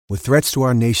With threats to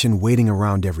our nation waiting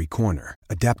around every corner,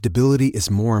 adaptability is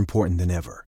more important than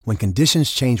ever. When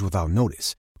conditions change without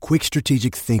notice, quick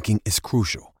strategic thinking is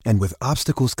crucial. And with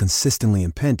obstacles consistently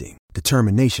impending,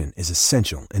 determination is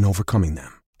essential in overcoming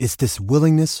them. It's this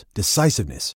willingness,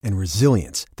 decisiveness, and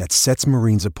resilience that sets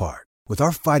Marines apart. With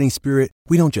our fighting spirit,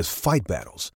 we don't just fight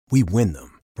battles, we win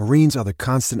them. Marines are the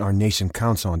constant our nation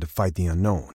counts on to fight the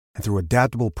unknown. And through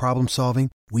adaptable problem solving,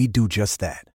 we do just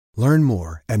that. Learn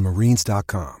more at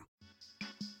marines.com.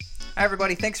 Hi,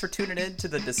 everybody. Thanks for tuning in to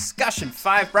the Discussion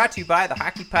 5, brought to you by the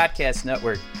Hockey Podcast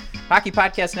Network. Hockey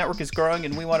Podcast Network is growing,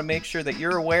 and we want to make sure that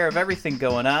you're aware of everything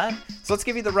going on. So let's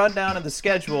give you the rundown of the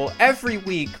schedule every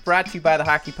week, brought to you by the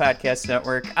Hockey Podcast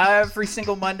Network. Every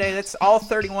single Monday, that's all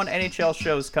 31 NHL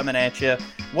shows coming at you.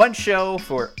 One show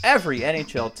for every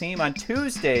NHL team. On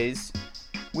Tuesdays,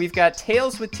 we've got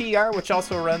Tales with TR, which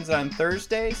also runs on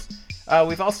Thursdays.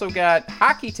 We've also got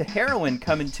Hockey to Heroin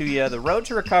coming to you, The Road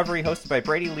to Recovery, hosted by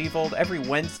Brady Leavold every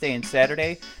Wednesday and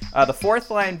Saturday. The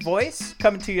Fourth Line Voice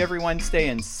coming to you every Wednesday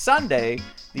and Sunday.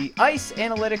 The Ice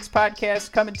Analytics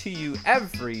Podcast coming to you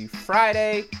every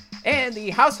Friday. And the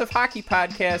House of Hockey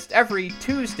Podcast every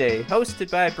Tuesday, hosted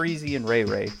by Breezy and Ray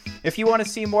Ray. If you want to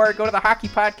see more, go to the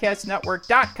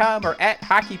hockeypodcastnetwork.com or at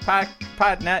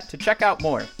hockeypodnet to check out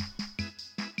more.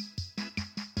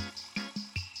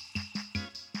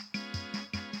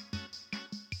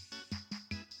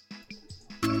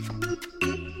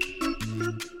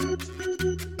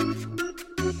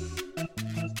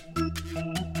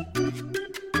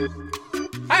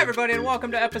 Hi, everybody, and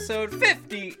welcome to episode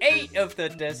 58 of the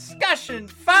Discussion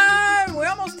 5. We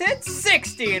almost hit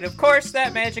 60, and of course,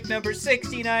 that magic number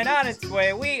 69 on its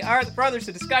way. We are the Brothers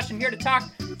of Discussion, here to talk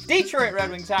Detroit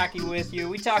Red Wings hockey with you.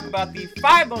 We talk about the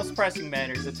 5 most pressing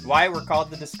matters. That's why we're called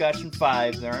the Discussion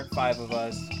 5. There aren't 5 of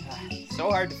us. So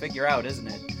hard to figure out, isn't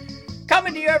it?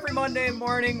 Coming to you every Monday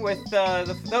morning with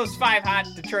those 5 hot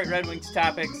Detroit Red Wings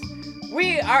topics.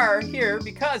 We are here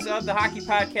because of the Hockey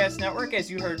Podcast Network,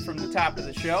 as you heard from the top of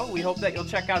the show. We hope that you'll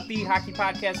check out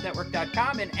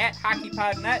thehockeypodcastnetwork.com and at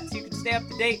hockeypodnet so you can stay up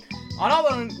to date on all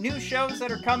the new shows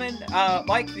that are coming,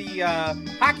 like the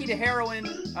Hockey to Heroin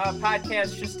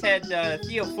podcast just had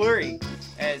Theo Fleury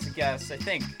as a guest, I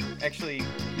think. Actually,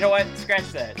 you know what? Scratch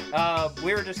that.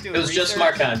 We were just doing It was just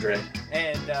Marc-Andre.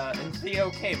 And Theo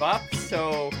came up,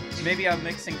 so maybe I'm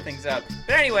mixing things up.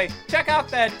 But anyway, check out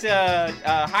that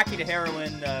Hockey to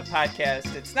Heroin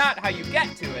podcast. It's not how you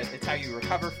get to it, it's how you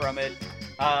recover from it.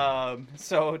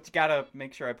 So gotta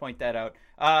make sure I point that out.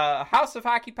 House of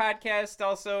Hockey podcast,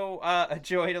 also a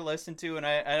joy to listen to, and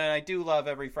I do love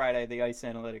every Friday the Ice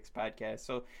Analytics podcast.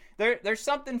 So there's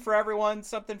something for everyone,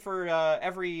 something for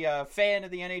every fan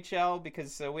of the NHL,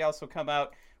 because we also come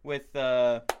out with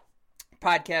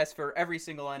podcasts for every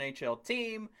single NHL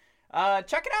team.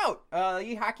 Check it out,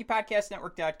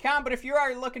 ehockeypodcastnetwork.com. But if you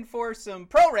are looking for some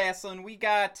pro wrestling, we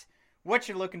got what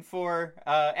you're looking for.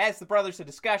 As the Brothers of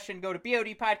Discussion, go to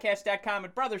bodpodcast.com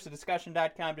and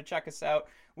brothersofdiscussion.com to check us out.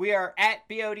 We are at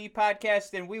BOD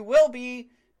Podcast, and we will be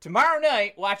tomorrow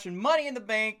night watching Money in the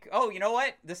Bank. Oh, you know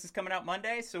what? This is coming out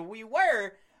Monday, so we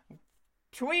were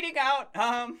tweeting out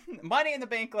Money in the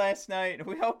Bank last night.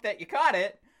 We hope that you caught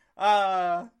it.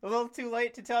 A little too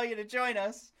late to tell you to join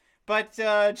us, but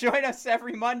join us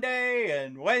every Monday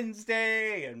and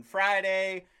Wednesday and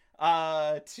Friday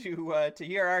to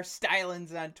hear our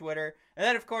stylings on Twitter. And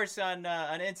then, of course, on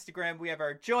Instagram, we have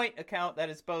our joint account that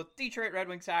is both Detroit Red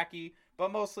Wings hockey,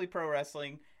 but mostly pro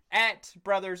wrestling, at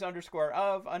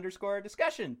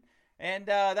brothers_of_discussion. And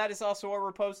that is also where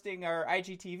we're posting our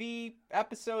IGTV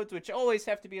episodes, which always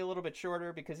have to be a little bit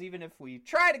shorter, because even if we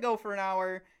try to go for an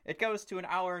hour, it goes to an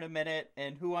hour and a minute,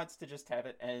 and who wants to just have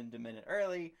it end a minute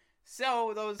early?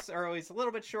 So those are always a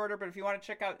little bit shorter, but if you want to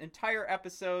check out entire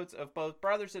episodes of both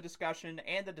Brothers of Discussion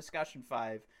and the Discussion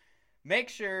 5, make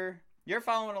sure you're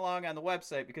following along on the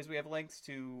website, because we have links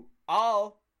to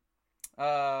all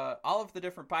of the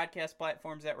different podcast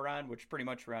platforms that we're on, which pretty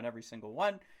much we're on every single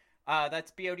one.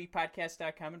 That's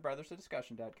bodpodcast.com and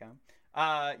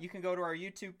brothersofdiscussion.com. You can go to our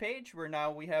YouTube page, where now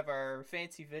we have our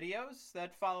fancy videos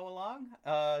that follow along.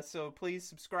 So please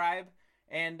subscribe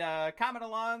and comment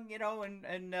along,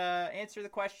 and answer the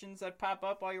questions that pop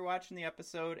up while you're watching the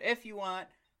episode. If you want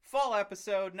full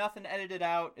episode, nothing edited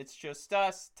out, it's just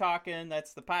us talking.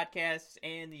 That's the podcast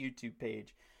and the YouTube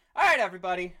page. All right,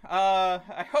 everybody.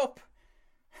 I hope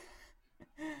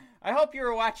you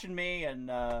were watching me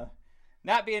and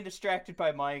not being distracted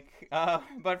by Mike.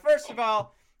 But first of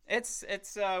all,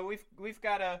 we've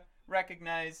got to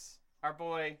recognize our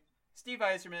boy Steve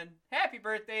Yzerman. Happy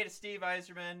birthday to Steve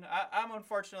Yzerman. I'm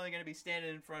unfortunately going to be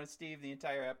standing in front of Steve the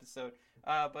entire episode.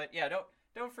 But yeah,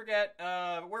 don't forget,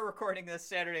 we're recording this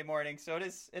Saturday morning, so it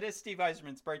is Steve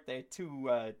Yzerman's birthday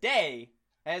today,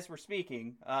 as we're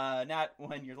speaking, not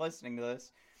when you're listening to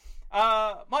this.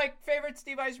 Mike, favorite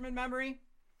Steve Yzerman memory?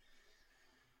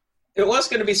 It was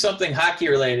going to be something hockey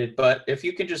related, but if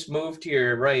you can just move to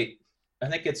your right, I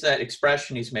think it's that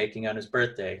expression he's making on his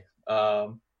birthday.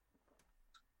 It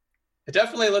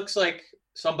definitely looks like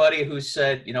somebody who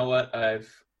said, you know what,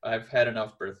 I've had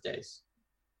enough birthdays.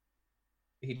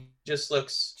 He just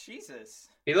looks. Jesus.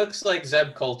 He looks like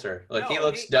Zeb Coulter. Like, he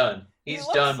looks done. He's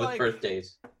done with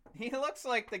birthdays. He looks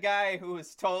like the guy who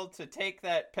was told to take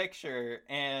that picture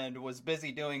and was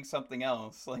busy doing something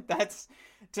else. Like,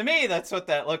 to me, that's what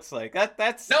that looks like.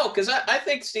 That's No, because I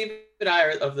think Steve and I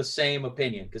are of the same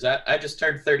opinion. Because I just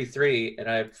turned 33 and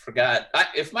I forgot.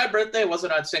 If my birthday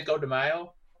wasn't on Cinco de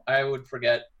Mayo, I would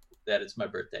forget that it's my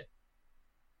birthday.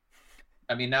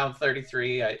 I mean, now I'm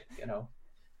 33.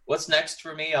 What's next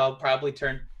for me? I'll probably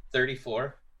turn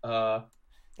 34.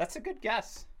 That's a good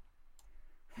guess.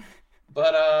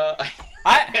 But I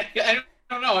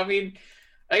don't know. I mean,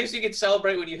 I guess you could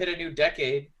celebrate when you hit a new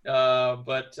decade.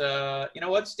 But you know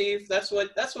what, Steve? That's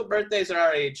what birthdays at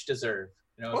our age deserve.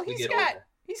 You know, well, as we get older.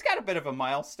 He's got a bit of a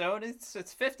milestone. It's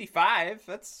 55.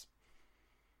 It's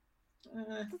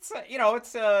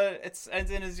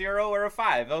ends in a 0 or a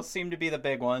 5. Those seem to be the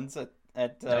big ones. You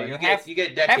get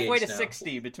decades halfway to now.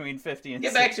 60 between 50 and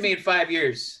 60. Get back to me in 5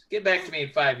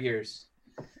 years.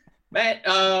 Matt,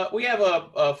 we have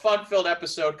a fun-filled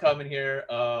episode coming here.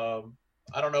 I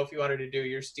don't know if you wanted to do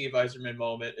your Steve Yzerman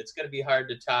moment. It's going to be hard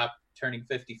to top turning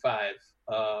 55.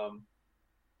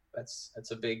 It's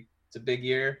a big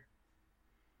year,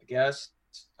 I guess.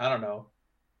 I don't know.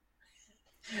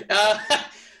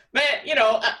 Matt,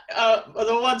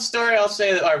 the one story I'll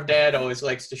say that our dad always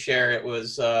likes to share, it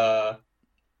was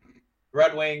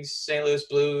Red Wings, St. Louis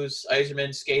Blues,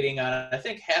 Yzerman skating on, I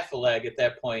think, half a leg at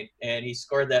that point, and he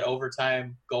scored that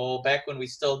overtime goal back when we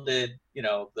still did,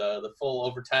 the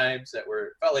full overtimes that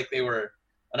felt like they were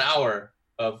an hour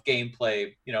of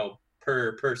gameplay,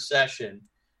 per session,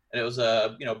 and it was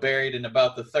buried in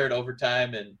about the third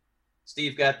overtime, and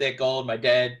Steve got that goal, and my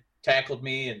dad tackled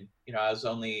me, and I was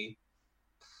only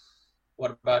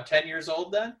about 10 years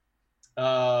old then.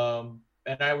 And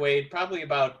I weighed probably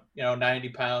about, 90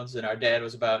 pounds, and our dad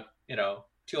was about,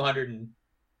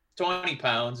 220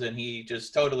 pounds, and he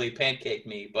just totally pancaked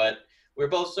me. But we were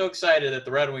both so excited that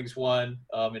the Red Wings won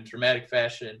in dramatic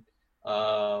fashion.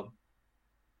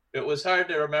 It was hard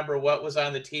to remember what was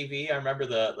on the TV. I remember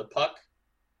the puck.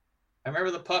 I remember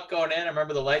the puck going in. I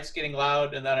remember the lights getting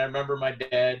loud, and then I remember my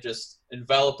dad just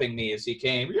enveloping me as he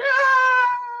came. Yeah!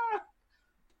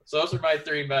 So those are my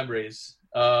 3 memories.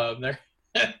 They're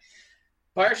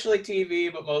partially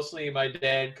TV, but mostly my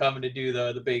dad coming to do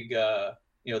the big, the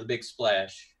big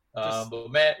splash.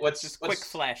 But Matt, what's quick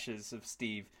flashes of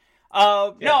Steve?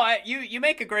 No, you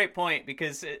make a great point,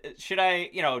 because should I,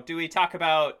 do we talk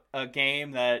about a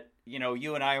game that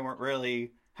you and I weren't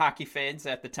really hockey fans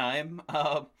at the time?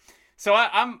 So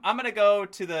I'm gonna go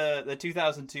to the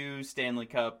 2002 Stanley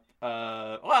Cup.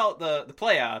 The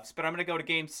playoffs, but I'm going to go to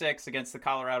Game 6 against the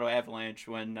Colorado Avalanche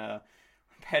when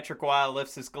Patrick Roy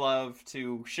lifts his glove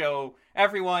to show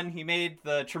everyone he made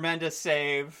the tremendous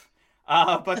save,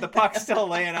 but the puck's still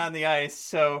laying on the ice,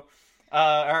 so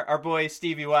our boy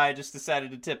Stevie Y just decided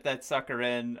to tip that sucker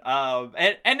in.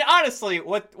 And honestly,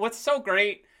 what's so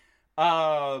great,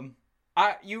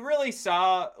 you really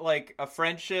saw like a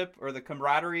friendship or the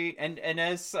camaraderie, and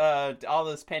as all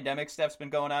this pandemic stuff's been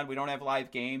going on, we don't have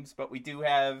live games, but we do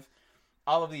have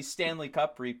all of these Stanley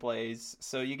Cup replays,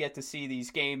 so you get to see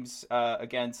these games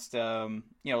against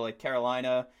like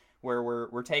Carolina, where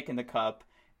we're taking the cup,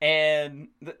 and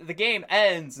the game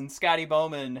ends and Scotty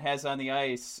Bowman has on the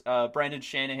ice Brendan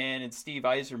Shanahan and Steve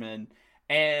Yzerman,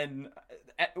 and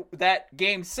that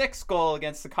Game 6 goal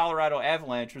against the Colorado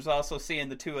Avalanche was also seeing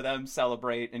the two of them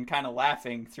celebrate and kind of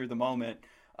laughing through the moment.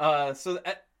 So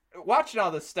watching all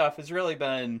this stuff has really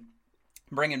been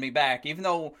bringing me back, even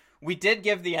though we did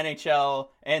give the NHL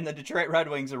and the Detroit Red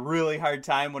Wings a really hard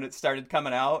time when it started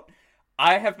coming out.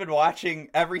 I have been watching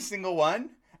every single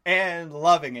one and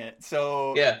loving it.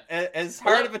 So yeah, as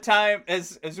hard of a time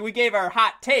as we gave our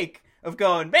hot take of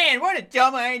going, man, what a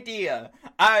dumb idea,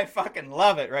 I fucking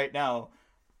love it right now.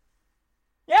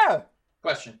 Yeah.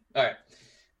 Question. All right.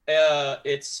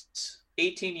 It's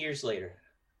 18 years later.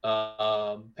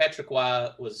 Patrick Roy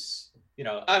was,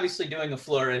 obviously doing a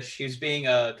flourish. He was being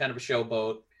a kind of a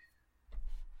showboat.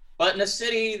 But in a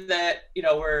city that,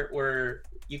 where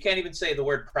you can't even say the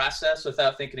word process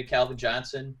without thinking of Calvin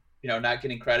Johnson, not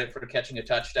getting credit for catching a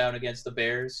touchdown against the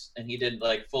Bears. And he didn't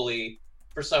fully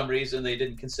for some reason they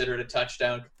didn't consider it a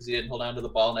touchdown because he didn't hold on to the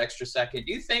ball an extra second.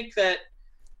 Do you think that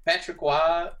Patrick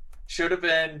Waugh should have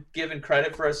been given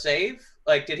credit for a save?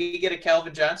 Like, did he get a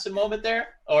Calvin Johnson moment there?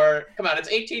 Or, come on, it's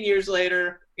 18 years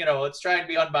later. Let's try and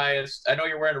be unbiased. I know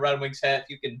you're wearing a Red Wings hat.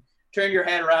 You can turn your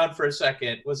head around for a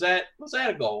second. Was that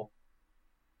a goal?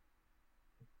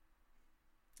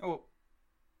 Oh.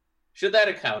 Should that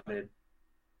have counted?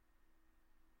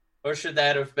 Or should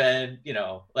that have been,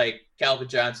 like Calvin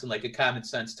Johnson, like a common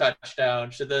sense touchdown?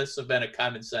 Should this have been a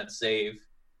common sense save?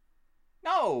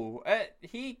 No,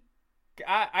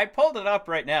 I pulled it up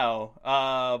right now.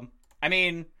 I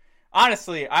mean,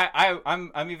 honestly,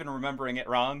 I'm even remembering it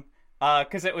wrong.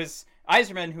 Because it was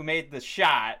Yzerman who made the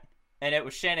shot, and it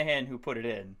was Shanahan who put it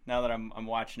in. Now that I'm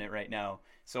watching it right now,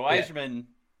 so Yzerman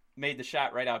made the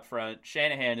shot right out front.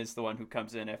 Shanahan is the one who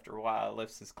comes in after Waugh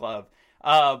lifts his glove.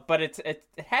 But it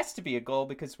has to be a goal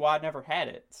because Waugh never had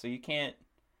it, so you can't.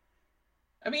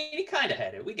 I mean, he kind of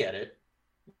had it. We get it.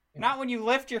 Not when you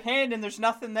lift your hand and there's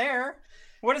nothing there.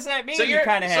 What does that mean? So you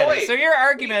kind of had it. So your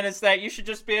argument is that you should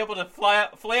just be able to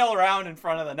flail around in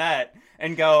front of the net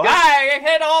and go, "Hi, I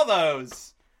hit all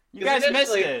those. You guys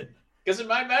missed it." Because in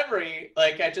my memory,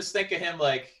 like I just think of him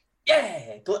like,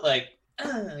 yeah, like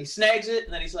he snags it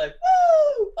and then he's like,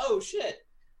 "Woo! Oh shit!"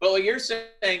 But what you're saying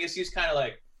is he's kind of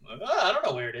like, I don't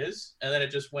know where it is, and then it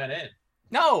just went in.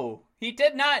 No, he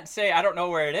did not say, "I don't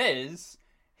know where it is."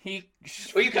 He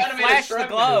you kind of flashed the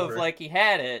glove like he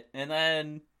had it, and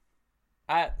then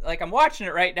I'm watching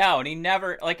it right now, and he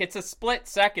never, like, it's a split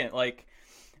second. Like,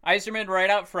 Yzerman right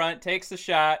out front takes the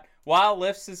shot while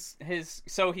lifts his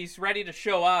so he's ready to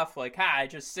show off, like, I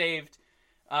just saved.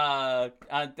 I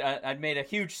made a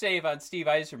huge save on Steve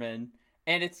Yzerman,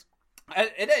 and it's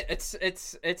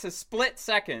a split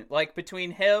second, like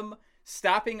between him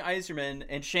stopping Yzerman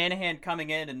and Shanahan coming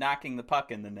in and knocking the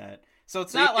puck in the net. So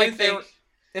it's not like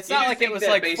it's not like it was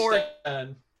like four.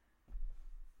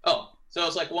 So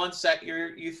it's like 1 sec.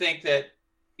 You think that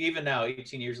even now,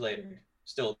 18 years later,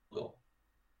 still a goal.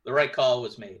 The right call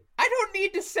was made. I don't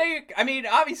need to say. I mean,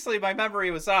 obviously my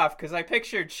memory was off because I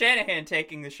pictured Shanahan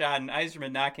taking the shot and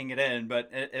Yzerman knocking it in, but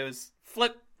it was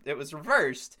flipped. It was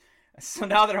reversed. So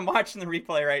now that I'm watching the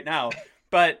replay right now,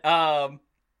 but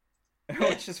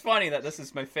which is funny that this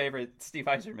is my favorite Steve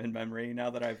Yzerman memory now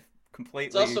that I've completely.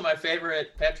 It's also my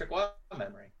favorite Patrick Waugh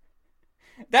memory.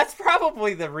 That's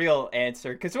probably the real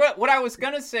answer, because what I was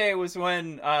gonna say was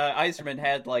when Yzerman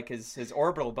had like his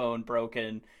orbital bone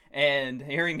broken, and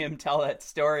hearing him tell that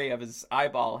story of his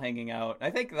eyeball hanging out, I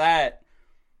think that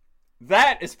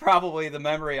is probably the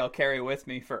memory I'll carry with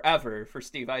me forever for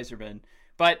Steve Yzerman.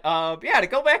 But to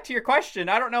go back to your question,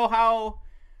 I don't know how,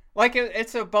 like,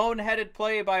 it's a boneheaded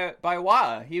play by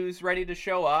Waugh. He was ready to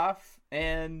show off,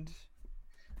 and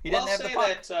he didn't have the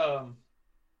puck.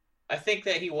 I think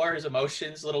that he wore his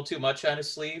emotions a little too much on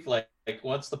his sleeve. Like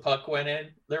once the puck went in,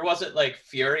 there wasn't like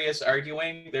furious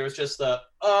arguing. There was just the,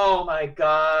 oh my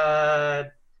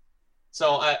God.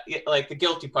 So like the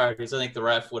guilty part is I think the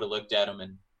ref would have looked at him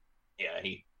and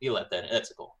he let that in.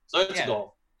 That's a goal. So it's a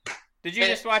goal. Did you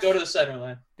just watch? Go to the center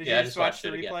line. Did you just watch the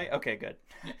replay? Again. Okay, good.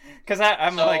 Because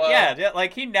I'm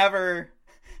like he never.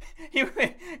 He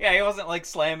wasn't like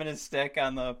slamming his stick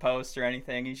on the post or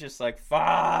anything. He's just like,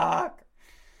 fuck.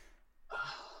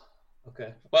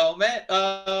 Okay. Well, Matt,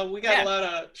 we got a lot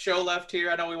of show left here.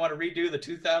 I know we want to redo the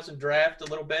 2000 draft a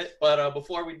little bit, but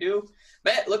before we do,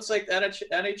 Matt, looks like the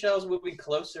NHL is moving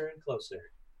closer and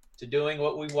closer to doing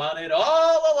what we wanted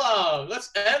all along.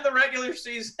 Let's end the regular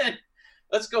season.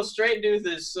 Let's go straight into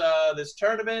this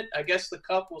tournament. I guess the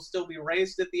cup will still be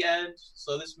raised at the end,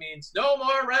 so this means no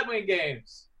more Red Wing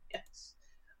games. Yes.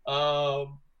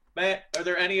 Matt, are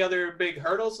there any other big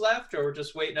hurdles left, or we're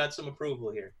just waiting on some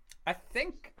approval here? I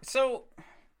think so.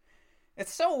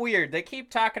 It's so weird. They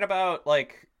keep talking about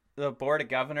like the Board of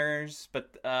Governors,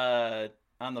 but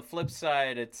on the flip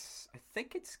side, I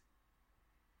think it's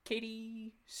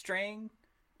Katie Strang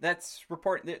that's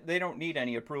reporting. They don't need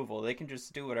any approval. They can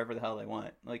just do whatever the hell they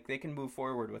want. Like they can move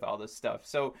forward with all this stuff.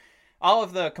 So all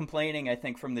of the complaining, I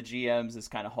think, from the GMs has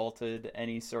kind of halted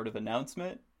any sort of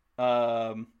announcement.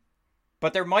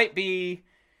 But there might be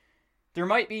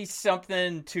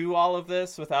something to all of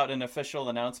this without an official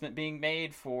announcement being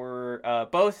made for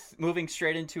both moving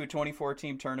straight into a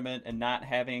 24-team tournament and not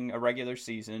having a regular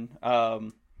season,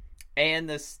 and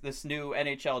this new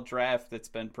NHL draft that's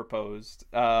been proposed.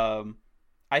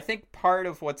 I think part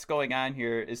of what's going on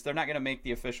here is they're not going to make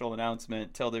the official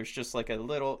announcement till there's just like a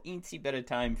little eensy bit of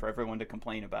time for everyone to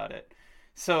complain about it.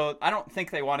 So I don't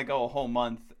think they want to go a whole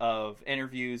month of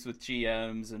interviews with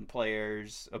GMs and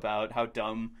players about how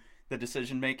dumb the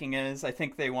decision making is. I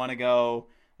think they want to go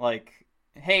like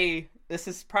hey, this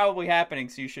is probably happening,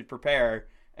 so you should prepare.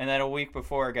 And then a week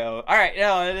before go, all right,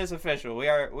 no, it is official. We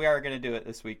are going to do it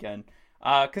this weekend.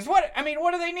 Because what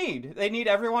do they need? They need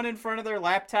everyone in front of their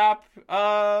laptop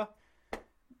on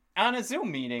a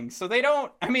Zoom meeting. So they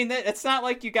don't, it's not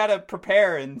like you got to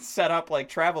prepare and set up like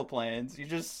travel plans. You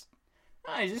just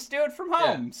do it from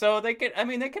home. Yeah. So they could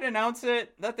announce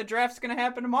it that the draft's going to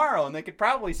happen tomorrow, and they could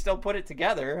probably still put it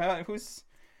together. Who's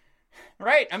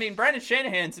right? Brendan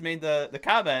Shanahan's made the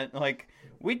comment, like,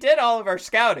 we did all of our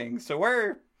scouting,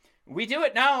 so we do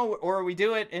it now or we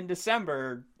do it in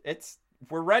December.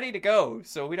 We're ready to go,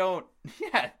 so we don't.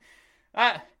 Yeah.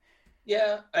 I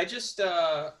just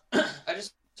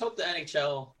hope the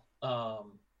NHL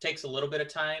takes a little bit of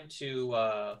time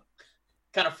to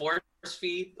kind of force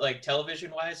feed, like television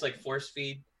wise, like force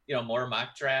feed, more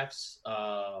mock drafts.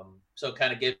 So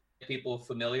kind of get people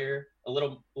familiar, a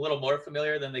little more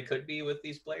familiar than they could be with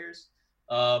these players.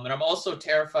 And I'm also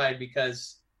terrified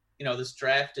because, this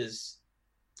draft is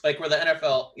like where the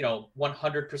NFL,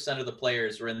 100% of the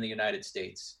players were in the United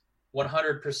States.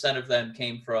 100% of them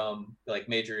came from like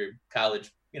major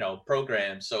college,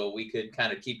 programs. So we could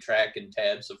kind of keep track and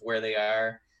tabs of where they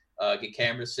are, get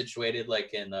cameras situated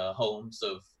like in the homes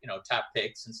of, top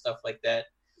picks and stuff like that.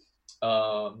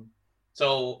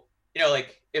 So,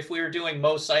 like if we were doing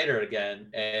Mo Sider again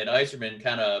and Yzerman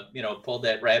kind of, pulled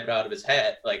that rabbit out of his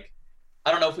hat, like, I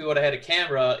don't know if we would have had a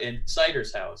camera in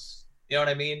Sider's house. You know what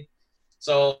I mean?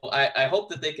 So I hope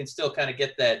that they can still kind of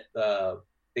get that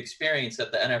experience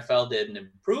that the NFL did and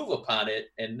improve upon it,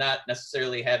 and not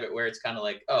necessarily have it where it's kind of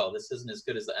like, oh, this isn't as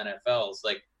good as the NFL's.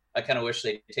 Like, I kind of wish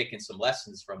they'd taken some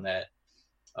lessons from that.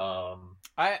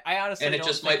 I honestly, and it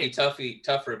just might be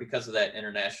tougher because of that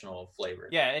international flavor.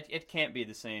 Yeah, it can't be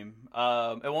the same.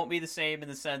 It won't be the same in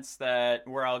the sense that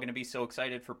we're all going to be so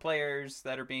excited for players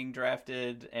that are being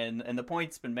drafted, and the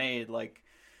point's been made. Like,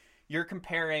 you're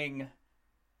comparing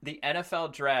the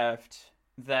NFL draft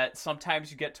that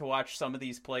sometimes you get to watch some of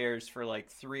these players for like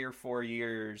 3 or 4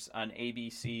 years on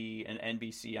ABC and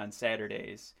NBC on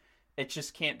Saturdays. It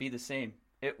just can't be the same.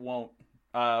 It won't.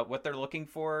 What they're looking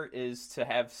for is to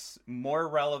have more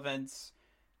relevance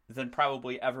than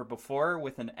probably ever before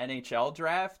with an NHL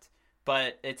draft,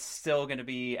 but it's still going to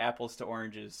be apples to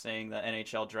oranges saying the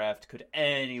NHL draft could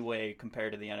anyway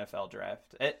compare to the NFL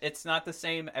draft. It's not the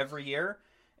same every year.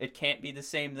 It can't be the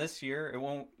same this year. It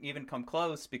won't even come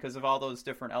close because of all those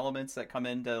different elements that come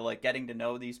into like getting to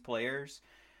know these players.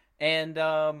 And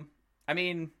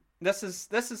this is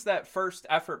that first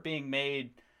effort being made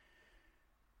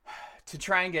to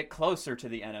try and get closer to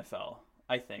the NFL,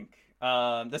 I think.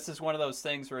 This is one of those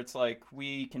things where it's like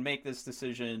we can make this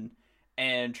decision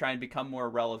and try and become more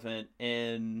relevant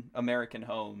in American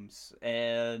homes.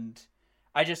 And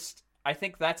I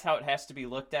think that's how it has to be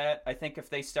looked at. I think if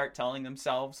they start telling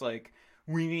themselves, like,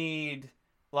 we need,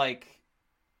 like,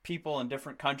 people in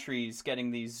different countries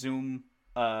getting these Zoom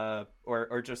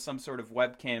or just some sort of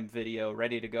webcam video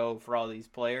ready to go for all these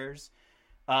players,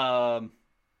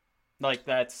 like,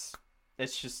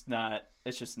 it's just not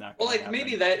well, like, happen.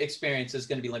 Maybe that experience is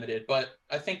going to be limited, but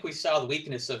I think we saw the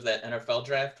weakness of that NFL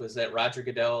draft was that Roger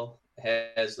Goodell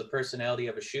has the personality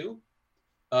of a shoe.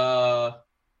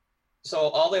 So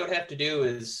all they would have to do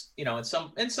is, in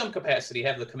some capacity,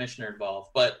 have the commissioner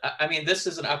involved. But I mean, this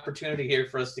is an opportunity here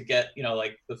for us to get,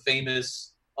 like the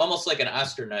famous, almost like an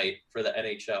Oscar night for the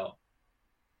NHL.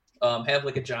 Have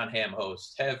like a John Hamm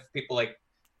host. Have people like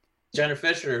Jenna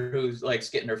Fisher, who's like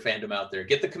getting her fandom out there.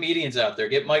 Get the comedians out there.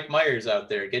 Get Mike Myers out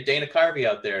there. Get Dana Carvey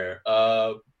out there.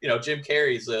 Jim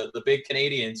Carrey's the big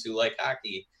Canadians who like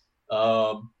hockey.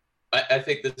 I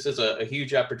think this is a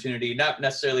huge opportunity, not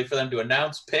necessarily for them to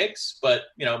announce picks, but,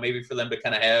 maybe for them to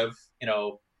kind of have,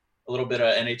 a little bit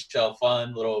of NHL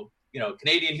fun, little,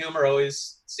 Canadian humor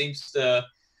always seems to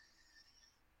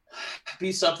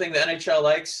be something the NHL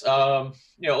likes.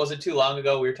 It wasn't too long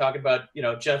ago we were talking about,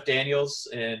 Jeff Daniels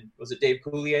and was it Dave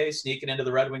Coulier sneaking into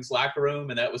the Red Wings locker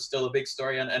room, and that was still a big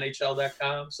story on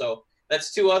NHL.com. So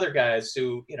that's two other guys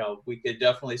who, we could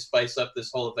definitely spice up this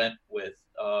whole event with.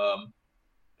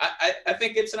 I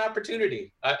think it's an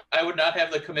opportunity. I would not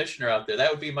have the commissioner out there. That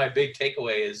would be my big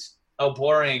takeaway is how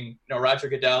boring, Roger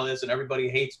Goodell is and everybody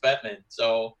hates Bettman.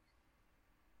 So,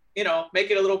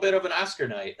 make it a little bit of an Oscar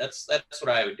night. That's what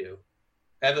I would do.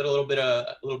 Have it a little bit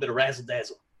of razzle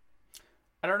dazzle.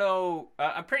 I don't know.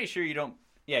 I'm pretty sure you don't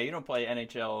play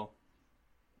NHL.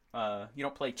 You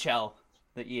don't play Chell,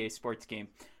 the EA Sports game.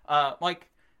 Mike,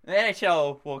 the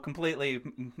NHL will completely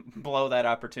blow that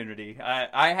opportunity.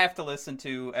 I have to listen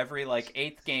to every like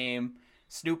 8th game.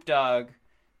 Snoop Dogg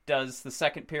does the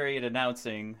second period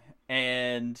announcing,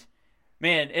 and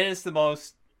man, it is the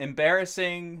most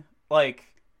embarrassing. Like,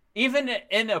 even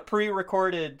in a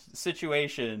pre-recorded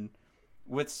situation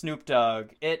with Snoop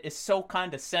Dogg, it is so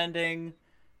condescending.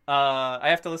 I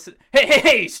have to listen.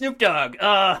 Hey, Snoop Dogg.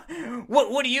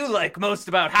 What do you like most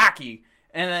about hockey?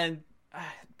 And then,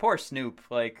 poor Snoop.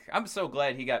 Like, I'm so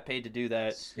glad he got paid to do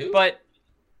that. Snoop? But,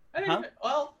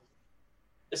 well,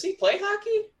 does he play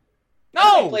hockey?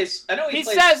 no. I know he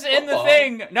plays says football. in the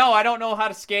thing. No, I don't know how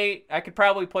to skate. I could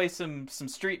probably play some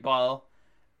street ball,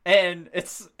 and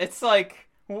it's like.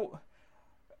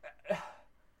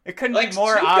 It couldn't be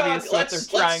more Snoop obvious Dogg, what they're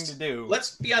trying to do.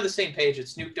 Let's be on the same page. That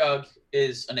Snoop Dogg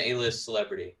is an A-list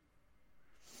celebrity.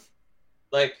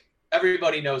 Like,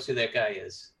 everybody knows who that guy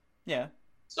is. Yeah.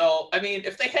 So, I mean,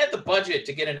 if they had the budget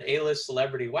to get an A-list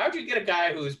celebrity, why would you get a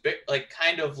guy who's like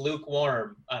kind of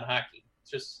lukewarm on hockey? It's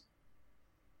just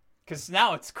because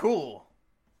now it's cool.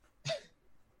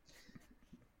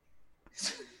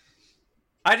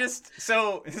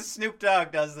 So Snoop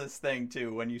Dogg does this thing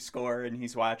too when you score and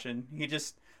he's watching. He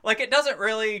just, like, it doesn't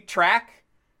really track,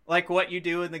 like, what you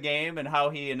do in the game and how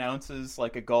he announces,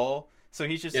 like, a goal. So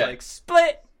he's just like,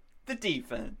 split the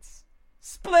defense.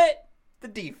 Split the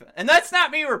defense. And that's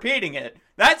not me repeating it.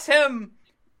 That's him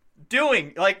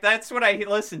doing, like, that's what I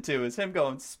listen to, is him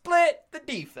going, split the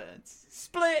defense.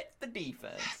 Split the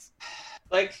defense.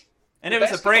 Like, and it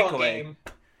was a breakaway. Game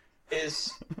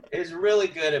is really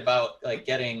good about, like,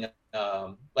 getting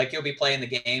like, you'll be playing the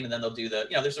game and then they'll do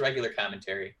there's a regular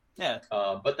commentary. Yeah.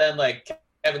 But then, like,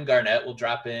 Kevin Garnett will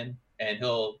drop in and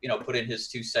he'll put in his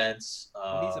 2 cents.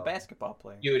 He's a basketball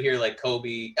player. You would hear, like,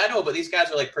 Kobe. I know, but these guys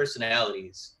are like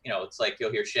personalities. It's like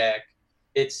you'll hear Shaq.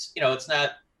 It's it's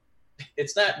not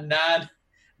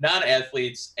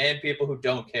non-athletes and people who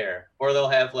don't care. Or they'll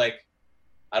have, like,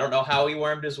 I don't know how he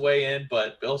wormed his way in,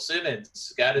 but Bill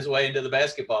Simmons got his way into the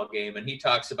basketball game, and he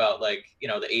talks about, like, the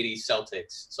 80s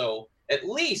Celtics. So at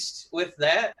least with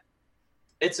that,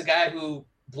 it's a guy who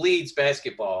bleeds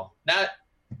basketball, not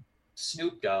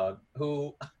Snoop Dogg,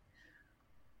 who,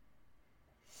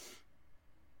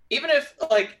 even if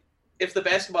the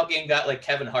basketball game got, like,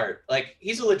 Kevin Hart, like,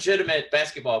 he's a legitimate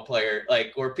basketball player,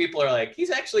 like, where people are like,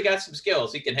 he's actually got some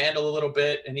skills. He can handle a little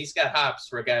bit, and he's got hops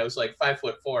for a guy who's, like,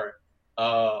 5'4".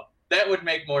 That would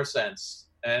make more sense.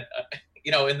 And,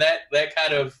 in that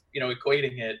kind of,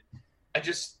 equating it,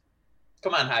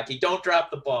 come on, hockey, don't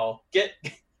drop the ball.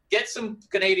 Get some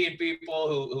Canadian people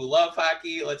who love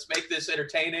hockey. Let's make this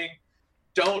entertaining.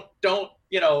 Don't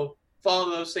fall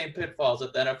into those same pitfalls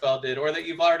that the NFL did, or that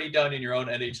you've already done in your own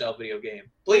NHL video game.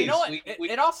 Please.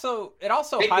 It also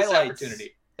highlights,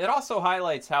 it also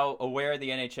highlights how aware the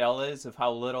NHL is of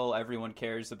how little everyone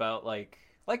cares about, like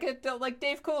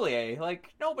Dave Coulier.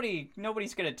 Like,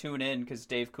 nobody's gonna tune in because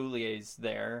Dave Coulier's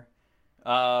there.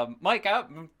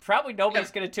 Probably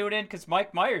nobody's gonna tune in because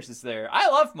Mike Myers is there. I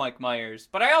love Mike Myers,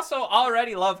 but I also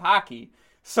already love hockey,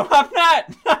 so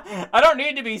I don't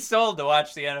need to be sold to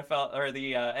watch the NFL or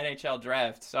the NHL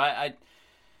draft. So I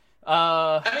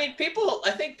think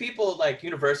people like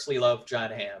universally love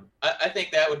John Hamm. I think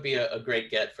that would be a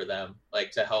great get for them,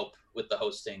 like, to help with the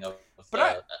hosting of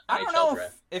but I don't know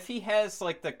draft. if he has,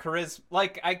 like, the charisma.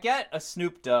 Like, I get a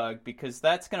Snoop Dogg because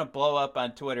that's gonna blow up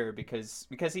on Twitter because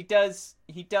he does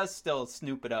still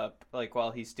snoop it up, like,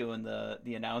 while he's doing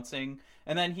the announcing,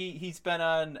 and then he's been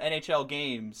on NHL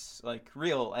games, like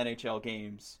real NHL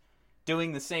games,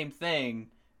 doing the same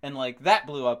thing, and, like, that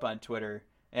blew up on Twitter,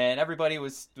 and everybody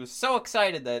was so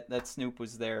excited that Snoop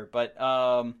was there, but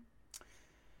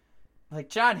like,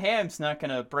 John Hamm's not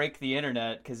gonna break the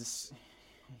internet because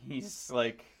he's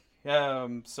like, yeah,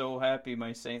 I'm so happy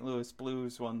my St. Louis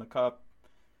Blues won the cup,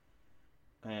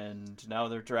 and now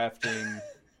they're drafting,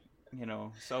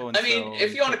 so-and-so. I mean,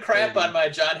 if you want to crap on my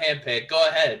John Hamm pick, go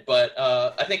ahead, but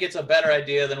I think it's a better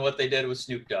idea than what they did with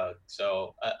Snoop Dogg.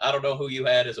 So I don't know who you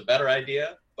had as a better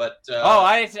idea, but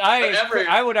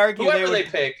I would argue whoever they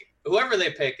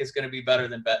pick is going to be better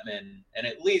than Bettman, and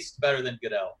at least better than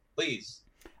Goodell. Please.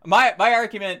 My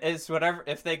argument is, whatever,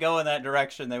 if they go in that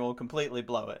direction, they will completely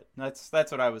blow it. That's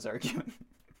what I was arguing.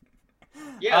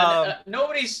 Yeah,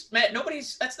 nobody's.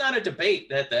 That's not a debate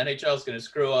that the NHL is going to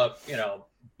screw up,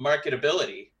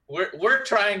 marketability. We're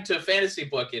trying to fantasy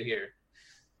book it here.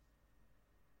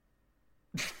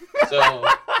 So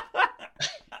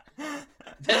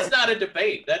that's not a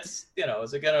debate. That's,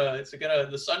 is it gonna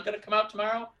the sun gonna come out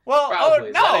tomorrow? Well, probably.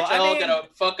 Is no, NHL gonna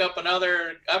fuck up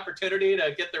another opportunity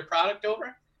to get their product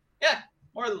over? Yeah,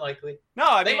 more than likely.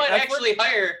 No, they might actually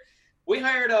hire. We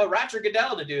hired Roger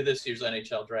Goodell to do this year's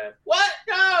NHL draft. What?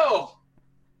 No.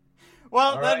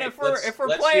 Well, all then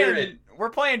right, we're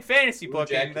playing fantasy Blue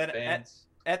booking. Then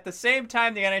at the same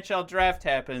time the NHL draft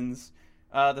happens,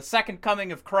 the second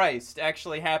coming of Christ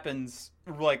actually happens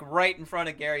like right in front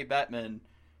of Gary Bettman,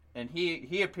 and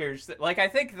he appears like I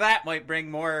think that might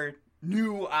bring more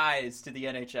new eyes to the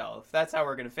NHL if that's how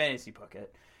we're gonna fantasy book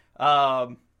it. I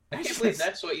can't believe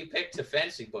that's what you picked to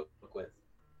fantasy book with.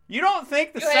 You don't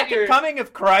think the second coming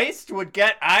of Christ would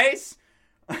get eyes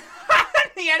in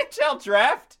the NHL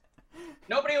draft?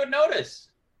 Nobody would notice.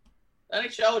 The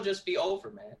NHL would just be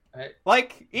over, man. Right?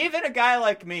 Like, even a guy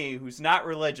like me who's not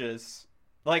religious,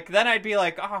 like, then I'd be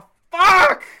like, oh,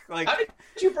 fuck! Like, how did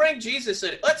you bring Jesus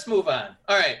in? Let's move on.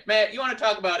 All right, Matt, you want to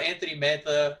talk about Anthony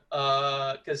Mantha?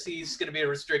 Because he's going to be a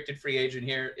restricted free agent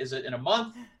here. Is it in a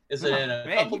month? Is it in a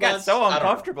couple months? You got so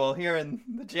uncomfortable here in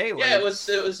the J word. Yeah, it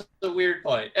was a weird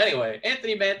point. Anyway,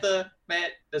 Anthony Mantha,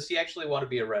 Matt, does he actually want to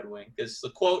be a Red Wing? Because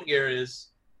the quote here is,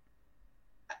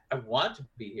 I want to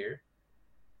be here.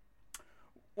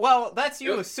 Well, that's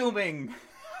you assuming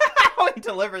how he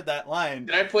delivered that line.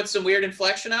 Did I put some weird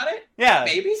inflection on it? Yeah.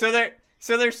 Maybe? So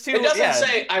there's two. It doesn't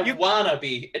say I wanna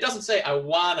be. It doesn't say I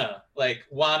wanna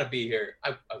be here.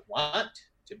 I want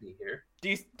to be here.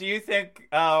 Do you think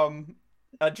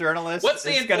a journalist? What's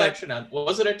the inflection on?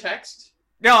 Was it a text?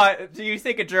 No. Do you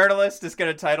think a journalist is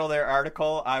going to title their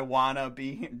article "I wanna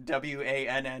be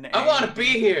WANNA"? I want to be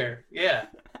here. Yeah.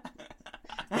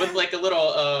 With like a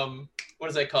little what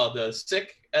is that called? The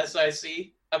SIC.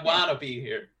 SIC. I want to be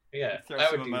here. Yeah. Throw I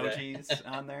some would do emojis that.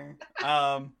 on there.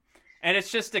 And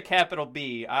it's just a capital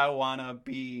B. I wanna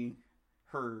be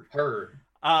her. Her.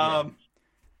 Yeah.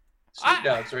 Snoop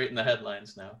Dogg's right in the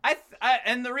headlines now.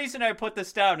 And the reason I put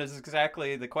this down is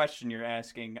exactly the question you're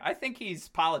asking. I think he's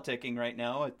politicking right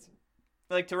now. It's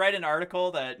like to write an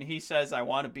article that he says I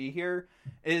want to be here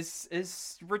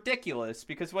is ridiculous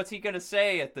because what's he going to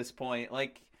say at this point?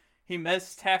 Like he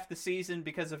missed half the season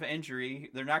because of injury.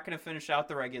 They're not going to finish out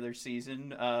the regular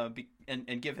season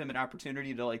and give him an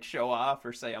opportunity to like show off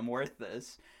or say I'm worth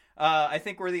this. I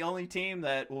think we're the only team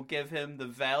that will give him the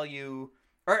value.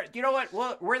 Or, you know what?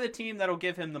 Well, we're the team that'll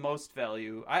give him the most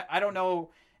value. I don't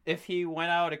know if he went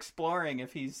out exploring,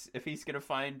 if he's going to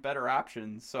find better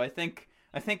options. So I think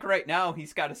right now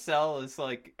he's got to sell as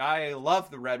like, I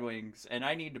love the Red Wings and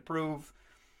I need to prove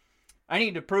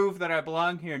that I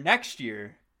belong here next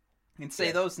year and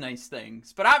say those nice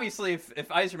things. But obviously if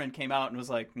Yzerman came out and was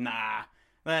like, nah,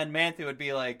 then Mantha would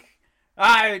be like,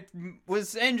 I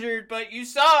was injured, but you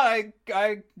saw I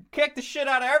kicked the shit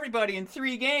out of everybody in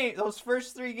 3 games. Those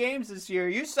first 3 games this year,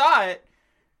 you saw it.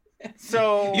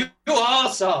 So you all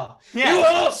saw. Yeah. You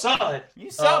all saw it. You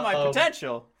saw my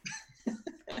potential.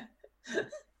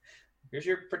 Here's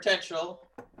your potential.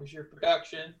 Here's your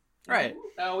production. Right.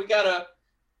 Now we gotta.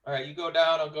 All right, you go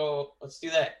down. I'll go. Let's do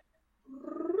that.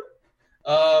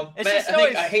 It's man, just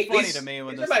always I hate funny these, to me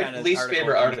when these this are kind my of least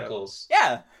favorite articles.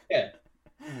 Yeah. Yeah.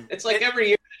 It's like every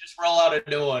year they just roll out a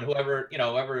new one.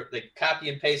 Whoever they copy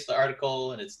and paste the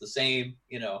article and it's the same.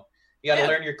 You got to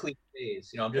learn your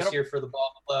cliches. I'm just here for the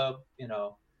ball club.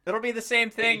 It'll be the same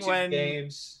thing when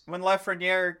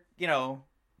Lafreniere,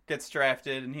 gets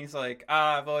drafted and he's like,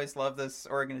 I've always loved this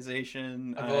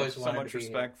organization. I have so much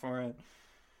respect for it.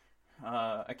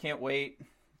 I can't wait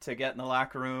to get in the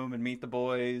locker room and meet the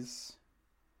boys.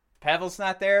 Pavel's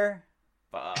not there.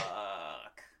 Fuck.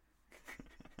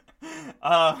 When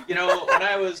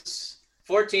I was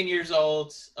 14 years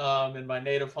old, in my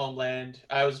native homeland,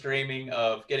 I was dreaming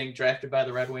of getting drafted by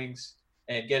the Red Wings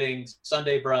and getting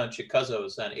Sunday brunch at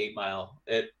Cuzzo's on 8 Mile.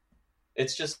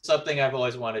 It's just something I've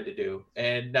always wanted to do,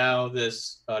 and now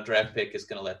this draft pick is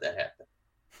going to let that happen.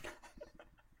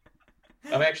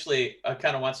 I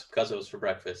kind of want some Cuzzo's for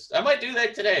breakfast. I might do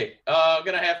that today. I'm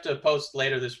going to have to post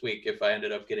later this week if I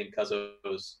ended up getting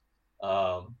Cuzzo's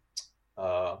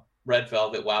red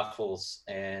velvet waffles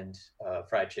and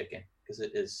fried chicken, because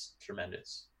it is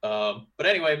tremendous. But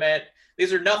anyway, Matt,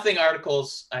 these are nothing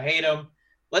articles. I hate them.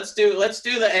 Let's do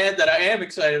the ad that I am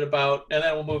excited about, and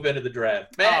then we'll move into the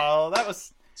draft. Matt, that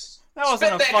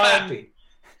wasn't a fun. Copy.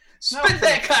 Spit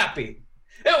that copy.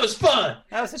 It was fun.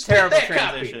 That was a terrible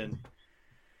transition.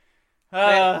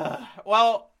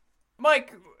 Well,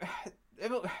 Mike,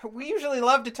 we usually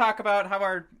love to talk about how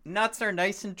our nuts are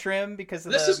nice and trim because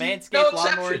of the Manscaped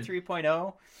Lawnmower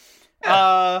 3.0.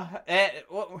 Yeah.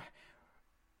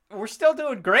 We're still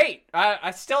doing great.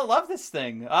 I still love this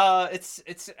thing.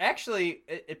 It's actually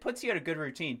it puts you in a good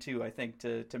routine too. I think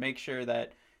to make sure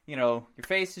that your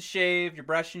face is shaved, you're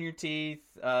brushing your teeth,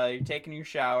 you're taking your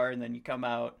shower, and then you come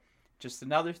out. Just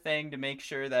another thing to make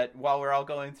sure that while we're all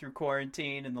going through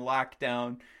quarantine and the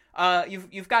lockdown,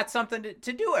 you've got something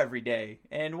to do every day.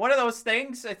 And one of those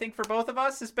things, I think, for both of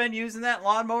us has been using that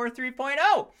Lawnmower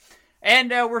 3.0.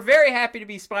 And we're very happy to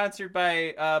be sponsored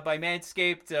by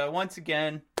Manscaped once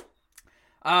again.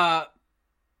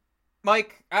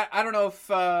 Mike, I don't know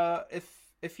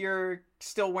if you're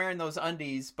still wearing those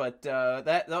undies, but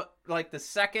like the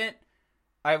second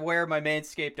I wear my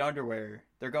Manscaped underwear,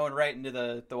 they're going right into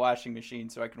the washing machine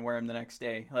so I can wear them the next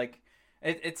day. Like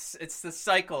it's the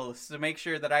cycle to make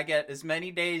sure that I get as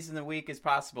many days in the week as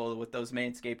possible with those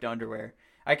Manscaped underwear.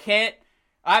 I can't.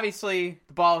 Obviously,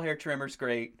 the ball hair trimmer's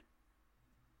great.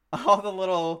 All the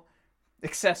little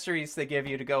accessories they give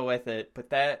you to go with it, but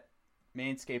that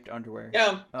Manscaped underwear.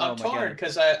 Yeah, I'm torn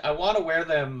because I want to wear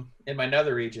them in my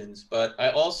nether regions, but I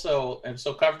also am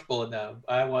so comfortable in them.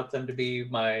 I want them to be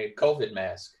my COVID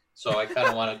mask. So I kind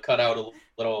of want to cut out a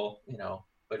little,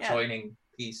 adjoining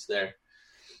piece there.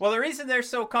 Well, the reason they're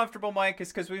so comfortable, Mike, is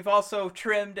because we've also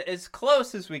trimmed as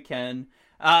close as we can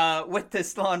with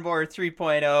this Lawnmower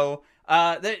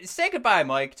 3.0. Say goodbye,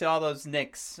 Mike, to all those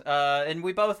nicks, and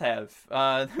we both have.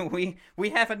 We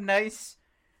have a nice.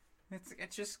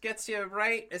 It just gets you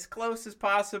right as close as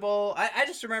possible. I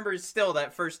just remember still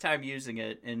that first time using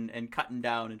it and cutting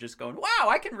down and just going, wow,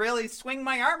 I can really swing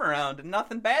my arm around and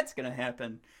nothing bad's gonna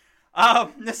happen.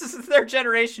 This is the third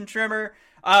generation trimmer.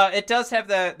 It does have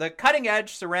the cutting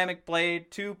edge ceramic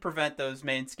blade to prevent those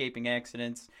manscaping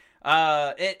accidents.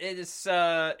 It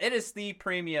is the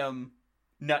premium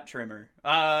nut trimmer.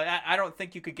 I don't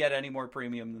think you could get any more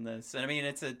premium than this. And I mean,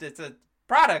 it's a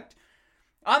product.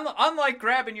 Unlike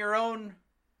grabbing your own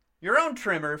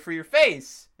trimmer for your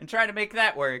face and trying to make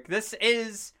that work, this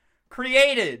is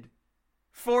created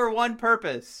for one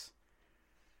purpose.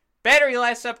 Battery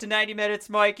lasts up to 90 minutes,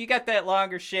 Mike. You got that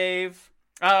longer shave.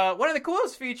 One of the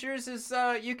coolest features is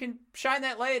you can shine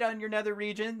that light on your nether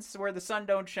regions where the sun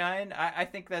don't shine. I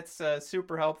think that's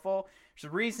super helpful.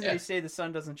 There's a reason they say the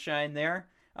sun doesn't shine there.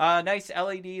 Nice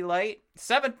LED light.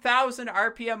 7,000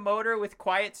 RPM motor with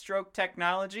quiet stroke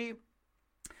technology.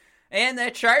 And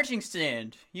that charging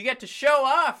stand. You get to show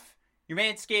off your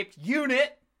Manscaped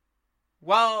unit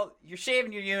while you're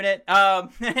shaving your unit.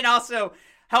 And also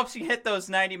helps you hit those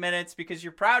 90 minutes because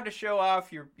you're proud to show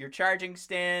off your charging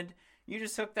stand. You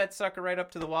just hook that sucker right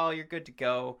up to the wall. You're good to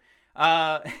go.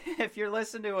 If you're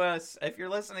listening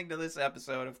to this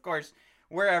episode, of course,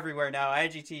 we're everywhere now.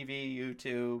 IGTV,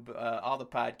 YouTube, all the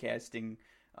podcasting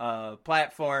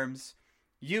platforms.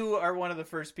 You are one of the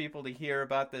first people to hear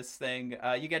about this thing.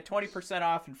 You get 20%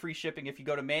 off and free shipping if you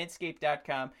go to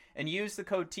manscaped.com and use the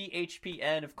code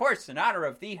THPN, of course, in honor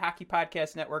of the Hockey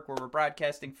Podcast Network where we're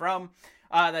broadcasting from.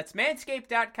 That's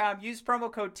manscaped.com. Use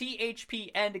promo code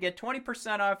THPN to get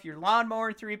 20% off your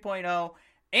Lawnmower 3.0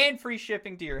 and free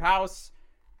shipping to your house.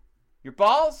 Your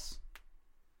balls?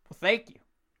 Well, thank you.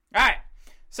 All right,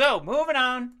 so moving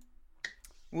on.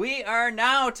 We are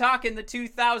now talking the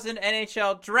 2000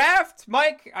 NHL Draft.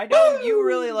 Mike, I know you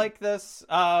really like this.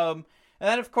 And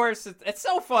then, of course, it's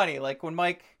so funny. Like, when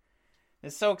Mike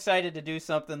is so excited to do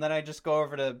something, then I just go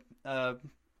over to,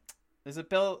 is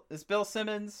Bill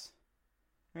Simmons?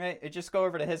 Right? I just go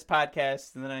over to his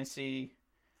podcast, and then I see,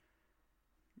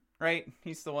 right?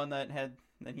 He's the one that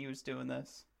he was doing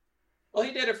this. Well,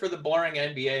 he did it for the boring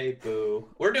NBA, boo.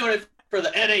 We're doing it for the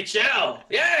NHL.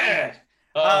 Yeah!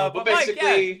 But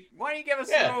basically, Mike, why don't you give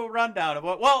us a little rundown of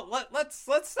what? Well, let's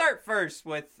start first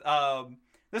with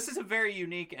this is a very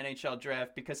unique NHL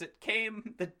draft because it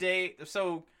came the day.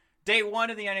 So day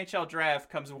one of the NHL draft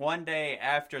comes one day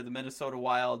after the Minnesota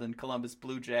Wild and Columbus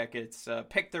Blue Jackets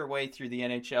pick their way through the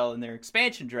NHL in their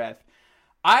expansion draft.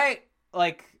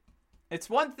 It's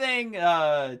one thing.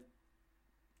 It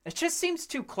just seems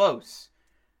too close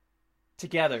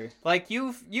together. Like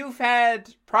you've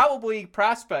had probably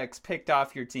prospects picked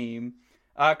off your team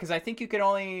because I think you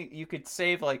could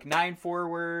save like 9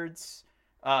 forwards,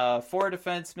 4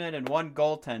 defensemen, and 1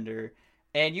 goaltender,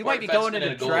 and you might be going into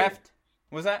the draft.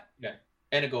 What was that? Yeah,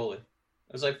 and a goalie.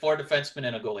 It was like 4 defensemen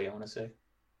and a goalie, I want to say.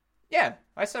 Yeah,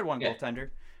 I said 1 goaltender.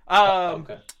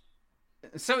 Okay.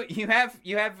 So you have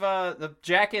the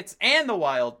Jackets and the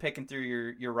Wild picking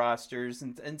through your rosters,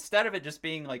 and instead of it just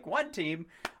being like one team,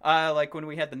 like when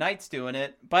we had the Knights doing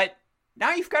it, but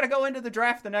now you've got to go into the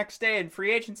draft the next day and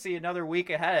free agency another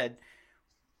week ahead,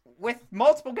 with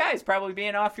multiple guys probably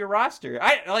being off your roster.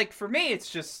 For me, it's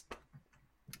just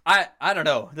I don't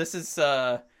know.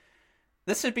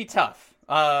 This would be tough.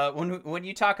 When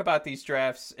you talk about these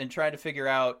drafts and try to figure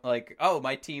out like, oh,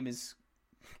 my team is.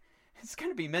 It's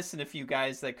going to be missing a few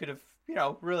guys that could have,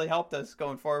 really helped us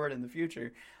going forward in the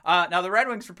future. Now, the Red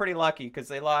Wings were pretty lucky because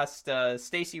they lost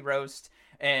Stacey Roast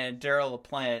and Darryl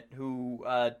LaPlante, who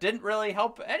didn't really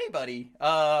help anybody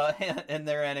in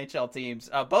their NHL teams.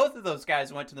 Both of those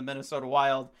guys went to the Minnesota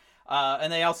Wild,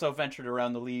 and they also ventured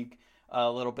around the league a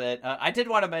little bit. I did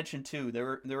want to mention too,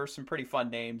 there were some pretty fun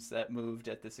names that moved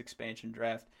at this expansion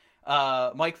draft.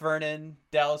 Mike Vernon,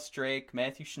 Dallas Drake,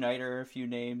 Matthew Schneider, a few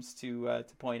names to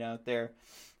point out there.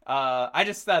 I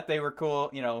just thought they were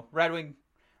cool. You know,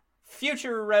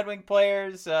 future Red Wing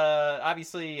players.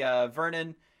 Obviously,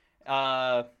 Vernon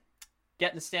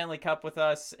getting the Stanley Cup with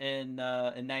us in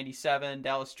 '97.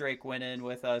 Dallas Drake winning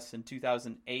with us in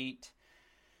 2008.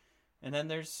 And then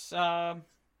there's Matthew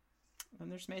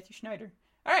Schneider.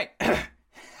 All right.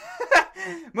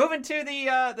 Moving to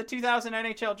the 2000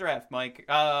 NHL draft, Mike.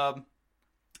 Why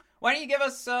don't you give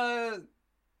us I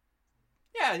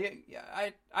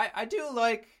do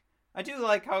like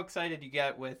how excited you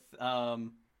get with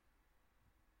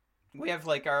we have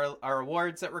like our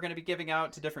awards that we're going to be giving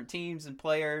out to different teams and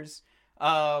players.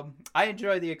 I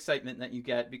enjoy the excitement that you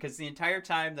get because the entire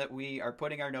time that we are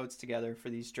putting our notes together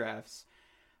for these drafts,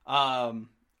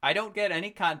 I don't get any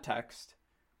context,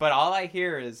 but all I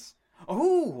hear is,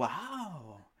 "Oh,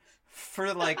 wow,"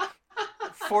 for like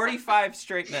 45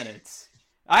 straight minutes.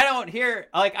 I don't hear,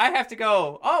 like, I have to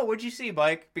go, "Oh, what'd you see,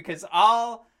 Mike?" Because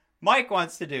all Mike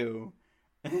wants to do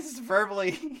is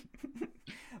verbally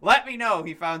let me know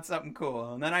he found something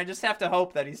cool. And then I just have to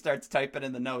hope that he starts typing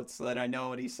in the notes so that I know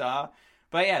what he saw.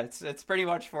 But yeah, it's pretty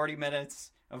much 40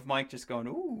 minutes of Mike just going,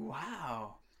 "Ooh,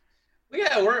 wow."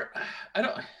 Yeah,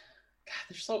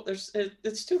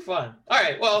 it's too fun. All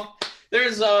right, well,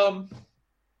 there's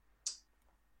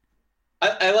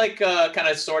I like kind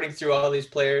of sorting through all these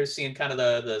players, seeing kind of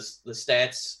the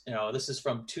stats. You know, this is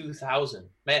from 2000.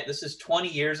 Man, this is 20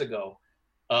 years ago.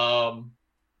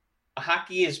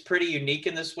 Hockey is pretty unique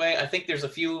in this way. I think there's a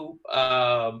few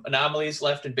anomalies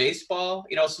left in baseball.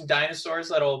 You know, some dinosaurs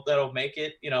that'll make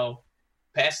it, you know,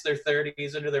 past their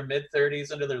 30s, into their mid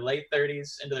 30s, into their late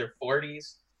 30s, into their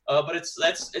 40s. But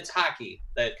it's hockey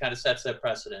that kind of sets that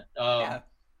precedent. Yeah.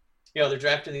 You know, they're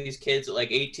drafting these kids at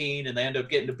like 18 and they end up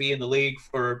getting to be in the league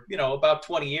for, you know, about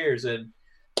 20 years. And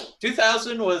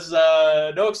 2000 was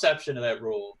no exception to that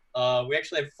rule. We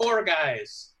actually had 4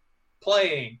 guys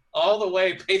playing all the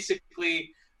way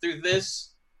basically through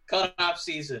this cutoff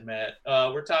season, Matt.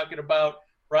 We're talking about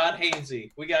Ron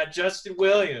Hainsey. We got Justin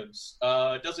Williams.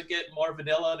 Doesn't get more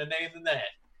vanilla in a name than that.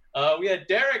 We had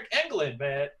Derek Englund,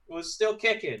 Matt, who was still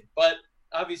kicking. But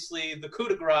obviously the coup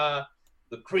de grace,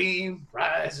 the cream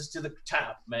rises to the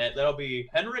top, man. That'll be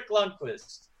Henrik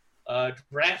Lundqvist,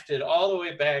 drafted all the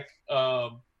way back,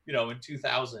 you know, in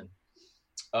 2000.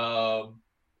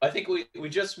 I think we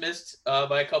just missed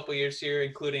by a couple years here,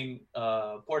 including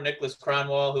poor Nicholas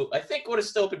Kronwall, who I think would have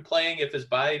still been playing if his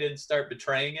body didn't start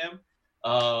betraying him.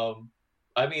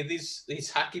 I mean, these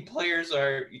hockey players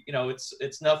are, you know,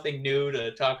 it's nothing new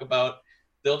to talk about.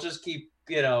 They'll just keep,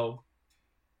 you know,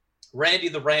 Randy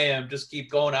the Ram just keep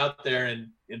going out there and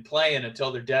playing until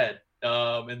they're dead.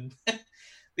 And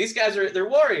these guys they're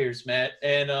warriors, Matt.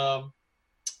 And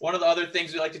one of the other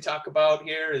things we like to talk about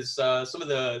here is some of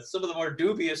the more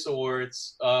dubious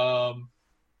awards.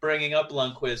 Bringing up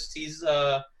Lundqvist, he's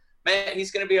going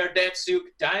to be our Datsuk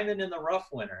Diamond in the Rough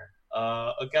winner.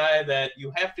 A guy that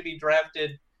you have to be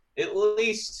drafted at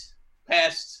least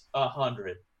past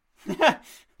 100.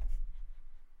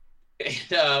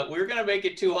 And we were going to make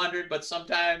it 200, but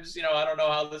sometimes, you know, I don't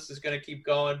know how this is going to keep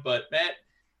going. But, Matt,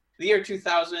 the year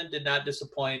 2000 did not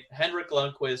disappoint. Henrik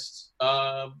Lundqvist,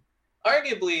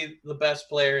 arguably the best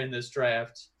player in this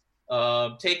draft,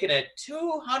 taken at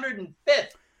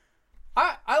 205th.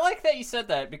 I like that you said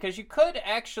that because you could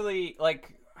actually,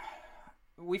 like,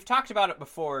 we've talked about it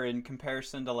before in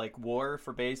comparison to, like, WAR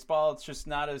for baseball. It's just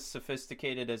not as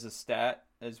sophisticated as a stat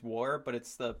as WAR, but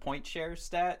it's the point share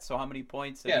stat. So how many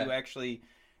points have you actually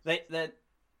that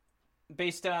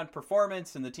based on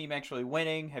performance and the team actually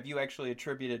winning, have you actually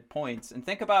attributed points? And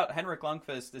think about Henrik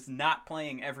Lundqvist is not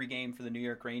playing every game for the New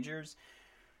York Rangers.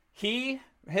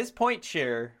 His point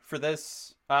share for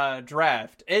this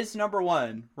draft is number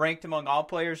 1, ranked among all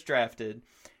players drafted.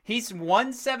 He's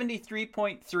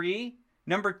 173.3.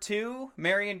 Number 2,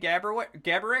 Marian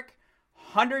Gaborik,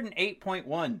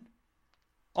 108.1.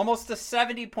 Almost a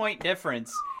 70-point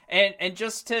difference. And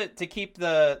just to keep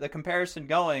the comparison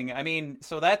going, I mean,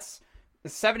 so that's a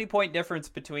 70-point difference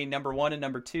between number 1 and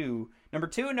number 2. Number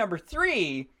 2 and number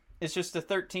 3 is just a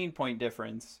 13-point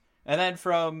difference. And then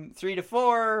from 3 to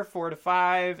 4, 4 to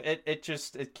 5,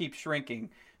 it keeps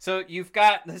shrinking. So you've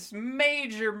got this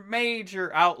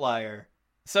major outlier.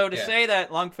 So to say that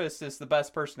Lundqvist is the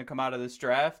best person to come out of this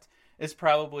draft is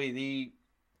probably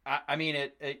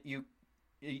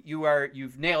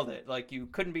you've nailed it. Like, you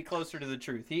couldn't be closer to the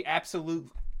truth. He absolutely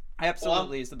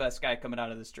is the best guy coming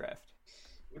out of this draft.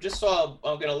 just so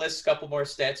I'm going to list a couple more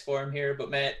stats for him here. But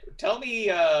Matt, tell me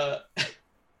the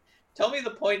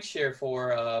point share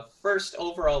for first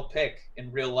overall pick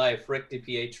in real life, Rick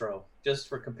DiPietro, just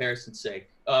for comparison's sake.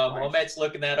 While Matt's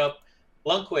looking that up,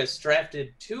 Lundqvist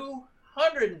drafted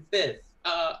 205th.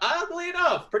 Oddly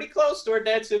enough, pretty close to where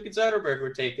Datsuk and Zetterberg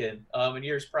were taken in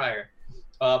years prior.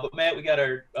 But Matt, we got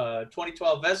our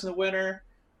 2012 Vezina winner.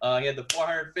 He had the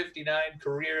 459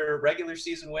 career regular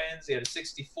season wins. He had a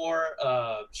 64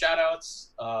 shoutouts.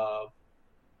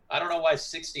 I don't know why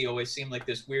 60 always seemed like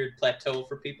this weird plateau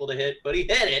for people to hit, but he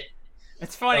hit it.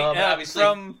 It's funny. Obviously,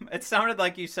 it sounded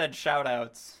like you said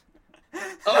shoutouts.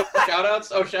 Oh,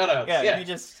 shoutouts! Oh, shoutouts! Yeah, you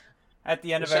just at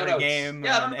the end of every game,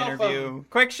 an interview.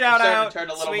 Quick shout out,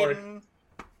 Sweden.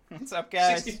 What's up,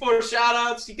 guys? 64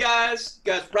 shout-outs, you guys.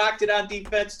 You guys rocked it on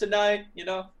defense tonight, you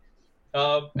know.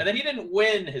 And then he didn't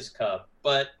win his cup,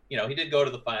 but, you know, he did go to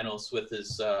the finals with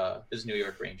his New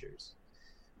York Rangers.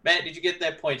 Matt, did you get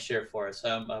that point share for us?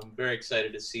 I'm very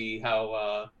excited to see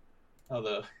how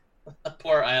the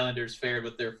poor Islanders fared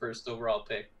with their first overall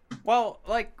pick. Well,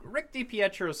 like, Rick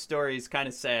DiPietro's story is kind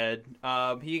of sad.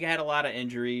 He had a lot of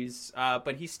injuries,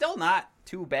 but he's still not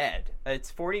too bad.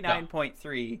 It's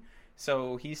 49.3.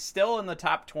 So he's still in the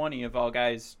top 20 of all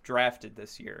guys drafted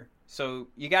this year. So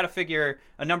you got to figure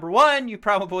a number one, you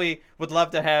probably would love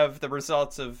to have the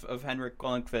results of Henrik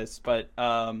Lundqvist. But,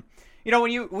 you know,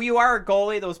 when you are a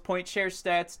goalie, those point share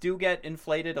stats do get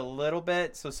inflated a little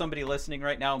bit. So somebody listening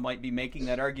right now might be making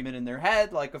that argument in their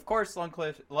head. Like, of course,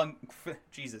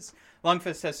 Lundqvist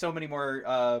has so many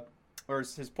more, or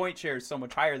his point share is so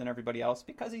much higher than everybody else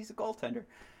because he's a goaltender.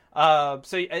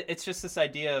 So it's just this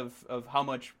idea of how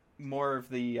much more of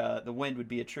the win would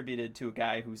be attributed to a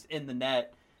guy who's in the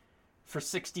net for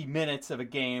 60 minutes of a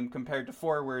game compared to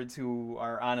forwards who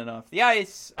are on and off the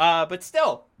ice. But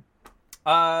still,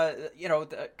 you know,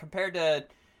 compared to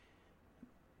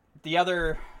the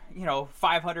other, you know,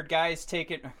 500 guys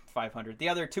taken, the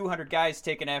other 200 guys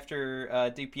taken after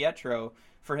DiPietro,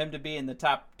 for him to be in the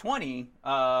top 20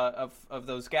 of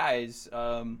those guys,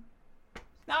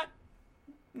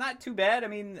 not too bad. I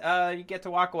mean, you get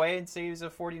to walk away and say he was a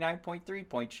 49.3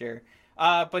 point share.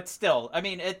 But still, I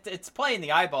mean, it's playing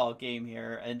the eyeball game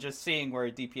here and just seeing where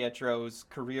DiPietro's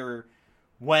career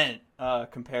went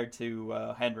compared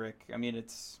to Henrik. I mean,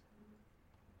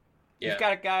 you've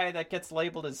got a guy that gets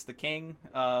labeled as the king.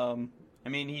 I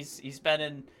mean, he's been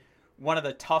in one of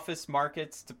the toughest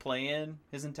markets to play in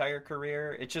his entire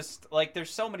career. It's just like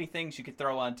there's so many things you could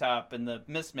throw on top, and the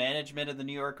mismanagement of the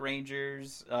New York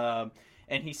Rangers. And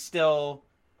he's still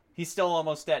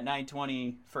almost at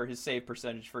 920 for his save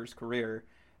percentage for his career.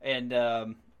 And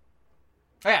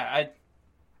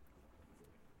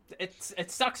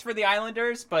it sucks for the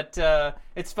Islanders, but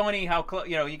it's funny how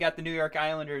you got the New York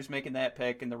Islanders making that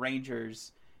pick, and the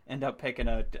Rangers end up picking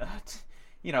a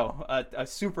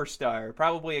superstar,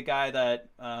 probably a guy that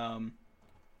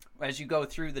as you go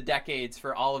through the decades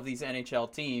for all of these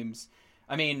NHL teams.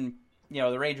 I mean, you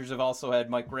know, the Rangers have also had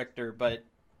Mike Richter, but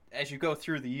as you go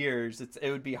through the years,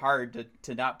 it would be hard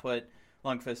to not put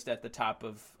Lundqvist at the top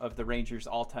of the Rangers'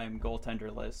 all-time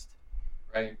goaltender list.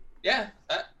 Right. Yeah.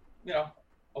 You know,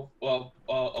 a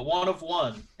one of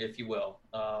one, if you will.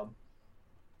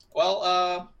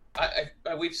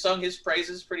 We've sung his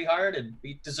praises pretty hard, and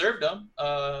we deserved them.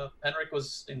 Henrik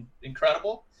was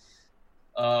incredible.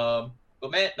 But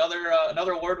man,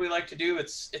 another award we like to do.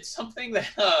 It's something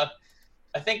that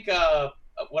I think.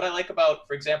 What I like about,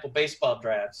 for example, baseball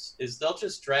drafts is they'll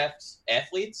just draft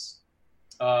athletes.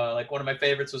 Like one of my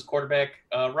favorites was quarterback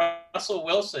Russell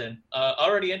Wilson.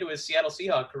 Already into his Seattle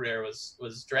Seahawks career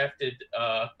was drafted.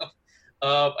 I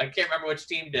can't remember which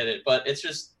team did it, but it's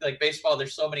just like baseball.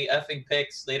 There's so many effing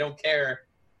picks. They don't care.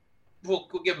 We'll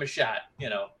give them a shot, you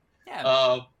know.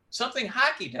 Yeah. Something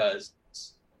hockey does.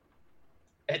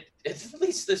 At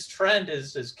least this trend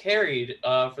is carried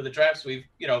for the drafts we've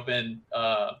been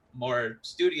more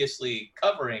studiously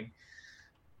covering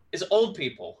is old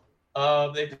people.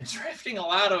 They've been drafting a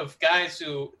lot of guys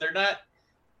who they're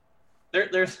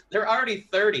already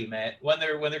 30, Matt, when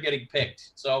they're getting picked.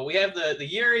 So we have the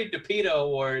Yuri Depito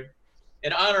Award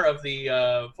in honor of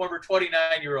the former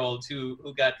 29-year-old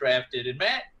who got drafted. And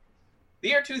Matt, the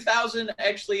year 2000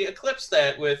 actually eclipsed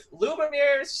that with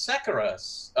Lubomir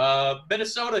Sekaras.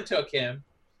 Minnesota took him,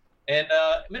 and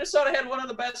Minnesota had one of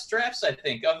the best drafts, I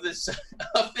think, of this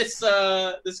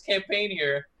campaign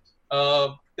here.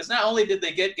 Because not only did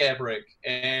they get Gaborik,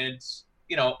 and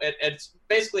it's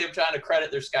basically I'm trying to credit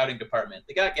their scouting department.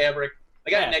 They got Gaborik, they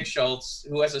got Nick Schultz,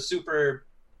 who has a super,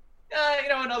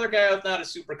 another guy with not a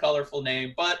super colorful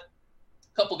name, but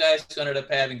a couple guys who ended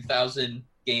up having 1,000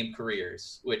 game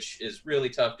careers, which is really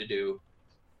tough to do.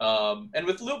 And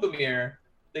with Lubomir,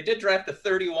 they did draft a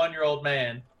 31-year-old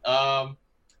man,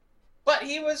 but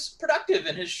he was productive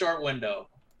in his short window.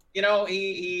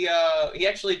 He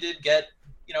actually did get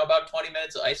about 20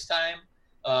 minutes of ice time.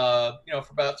 For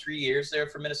about 3 years there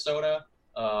for Minnesota.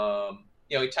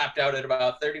 He topped out at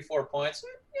about 34 points.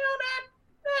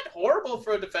 Not horrible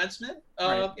for a defenseman.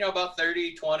 Right. About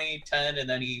 30, 20, 10, and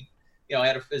then he,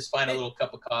 had his final little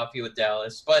cup of coffee with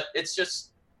Dallas. But it's just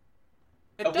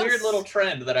weird little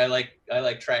trend that I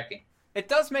like tracking. It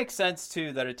does make sense,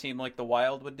 too, that a team like the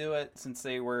Wild would do it, since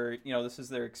they were, this is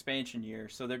their expansion year.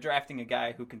 So they're drafting a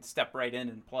guy who can step right in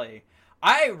and play.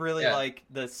 I really like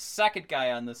the second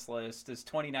guy on this list is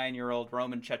 29-year-old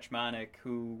Roman Cechmanek,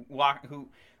 who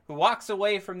walks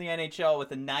away from the NHL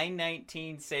with a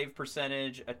 .919 save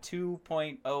percentage, a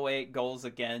 2.08 goals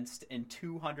against in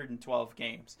 212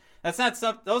 games. That's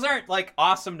not those aren't like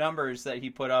awesome numbers that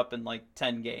he put up in like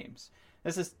 10 games.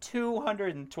 This is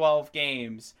 212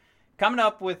 games. Coming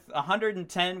up with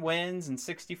 110 wins and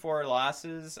 64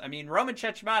 losses. I mean, Roman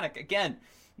Cechmanek, again,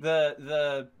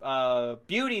 the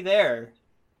beauty there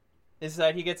is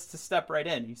that he gets to step right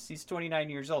in. He's 29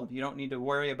 years old. You don't need to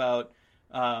worry about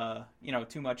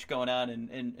too much going on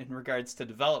in regards to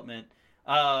development.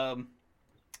 But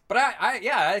I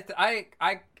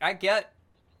get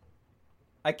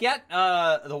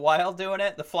the Wild doing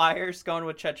it. The Flyers going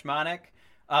with Cechmanek.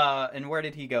 And where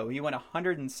did he go? He went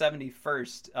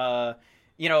 171st.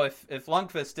 If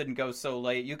Lundqvist didn't go so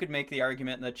late, you could make the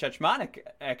argument that Cechmanek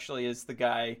actually is the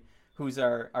guy who's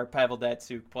our Pavel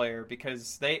Datsyuk player,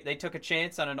 because they took a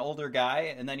chance on an older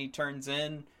guy, and then he turns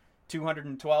in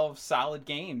 212 solid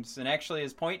games. And actually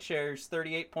his point share is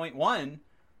 38.1.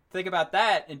 Think about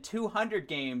that. In 200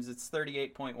 games, it's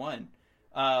 38.1.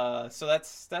 So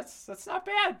that's not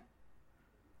bad.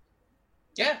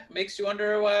 Yeah, makes you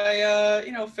wonder why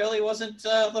Philly wasn't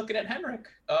looking at Henrik.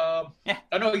 I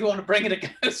know you want to bring in a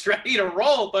guy who's ready to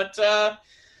roll, but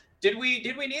did we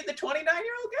need the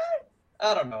 29-year-old guy?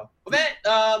 I don't know. Matt,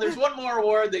 there's one more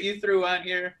award that you threw on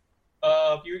here.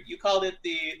 You called it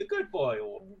the Good Boy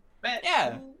Award. Matt,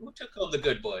 who took home the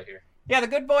Good Boy here? Yeah, the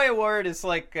Good Boy Award is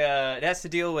like it has to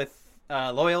deal with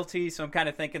loyalty, so I'm kind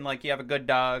of thinking like you have a good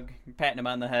dog, you're patting him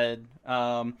on the head.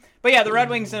 But yeah, the Red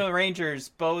Wings and the Rangers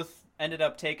both ended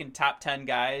up taking top 10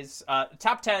 guys,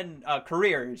 top 10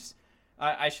 careers,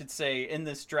 I should say, in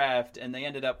this draft, and they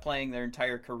ended up playing their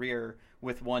entire career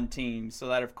with one team. So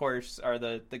that, of course, are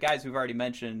the guys we've already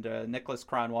mentioned, Niklas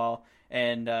Kronwall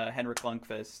and Henrik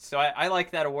Lundqvist. So I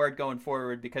like that award going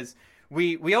forward, because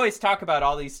we always talk about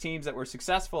all these teams that were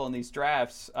successful in these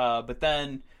drafts, but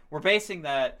then we're basing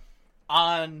that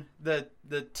on the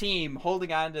team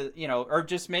holding on to, or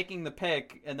just making the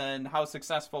pick, and then how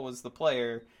successful was the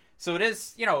player. So it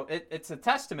is, it's a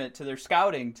testament to their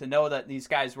scouting to know that these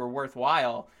guys were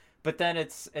worthwhile. But then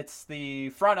it's the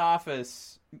front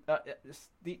office,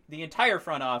 the entire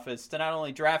front office, to not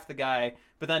only draft the guy,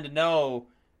 but then to know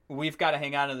we've got to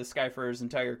hang on to this guy for his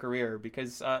entire career.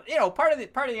 Because part of the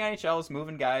NHL is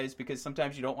moving guys, because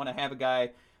sometimes you don't want to have a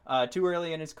guy too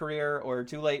early in his career or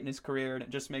too late in his career, and it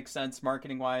just makes sense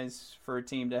marketing wise for a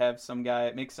team to have some guy.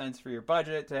 It makes sense for your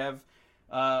budget to have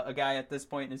a guy at this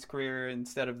point in his career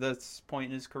instead of this point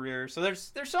in his career. So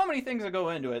there's so many things that go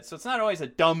into it. So it's not always a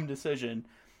dumb decision,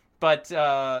 but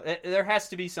there has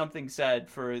to be something said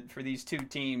for these two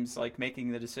teams like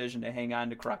making the decision to hang on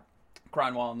to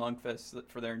Kronwall and Lundqvist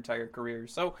for their entire career.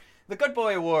 So the Good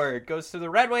Boy Award goes to the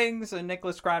Red Wings and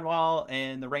Niklas Kronwall,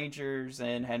 and the Rangers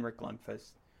and Henrik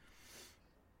Lundqvist.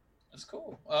 That's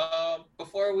cool.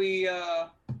 Before we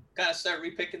kind of start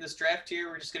repicking this draft here,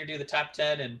 we're just going to do the top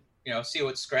 10 and see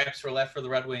what scraps were left for the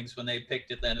Red Wings when they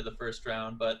picked at the end of the first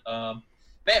round. But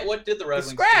Matt, what did the Red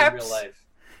Wings do in real life?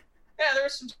 Yeah, there were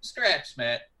some scraps,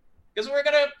 Matt. Because we're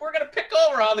gonna pick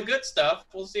over all the good stuff.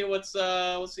 We'll see what's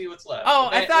left. Oh,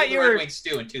 Matt, I thought you were. Red Wings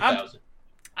do in 2000.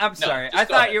 I'm sorry. I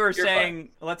thought you were saying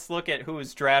let's look at who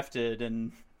was drafted,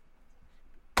 and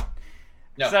so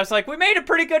I was like, we made a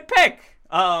pretty good pick.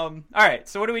 All right.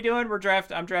 So what are we doing?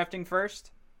 I'm drafting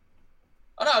first.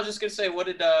 Oh no, I was just gonna say, what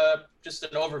did just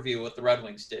an overview of what the Red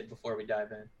Wings did before we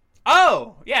dive in.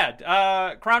 Oh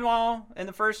yeah, Kronwall in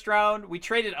the first round. We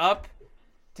traded up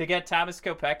to get Thomas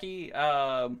Kopecky.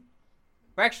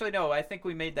 Actually, no, I think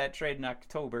we made that trade in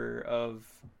October of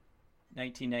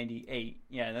 1998.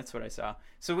 Yeah, that's what I saw.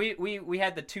 So we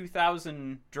had the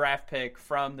 2000 draft pick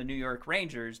from the New York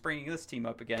Rangers, bringing this team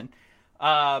up again,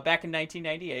 back in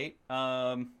 1998.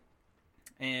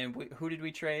 And who did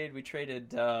we trade? We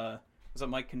traded, was it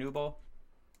Mike Knuble?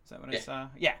 Is that what I saw?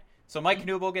 Yeah. So Mike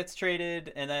Knuble gets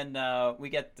traded, and then we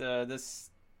get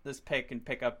this pick and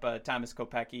pick up Thomas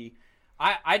Kopecky.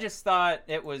 I just thought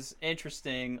it was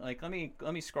interesting. Like, let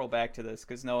me scroll back to this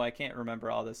because no, I can't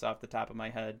remember all this off the top of my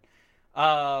head.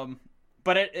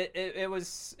 But it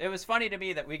was funny to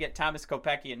me that we get Thomas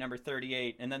Kopecky at number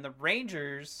 38, and then the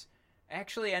Rangers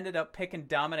actually ended up picking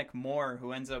Dominic Moore,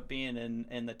 who ends up being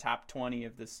in the top 20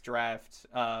 of this draft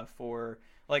for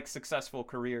like successful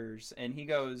careers, and he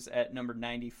goes at number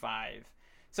 95.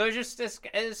 So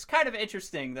it's kind of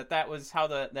interesting that was how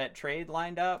that trade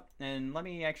lined up. And let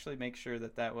me actually make sure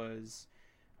that was,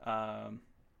 what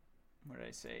did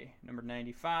I say? Number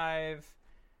 95.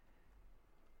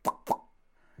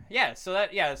 So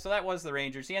that was the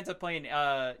Rangers. He ends up playing,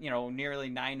 nearly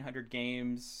 900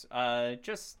 games.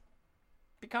 Just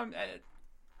become a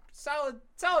solid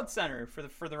center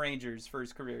for the Rangers for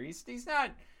his career. He's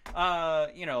not,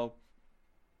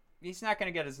 he's not going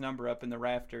to get his number up in the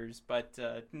rafters, but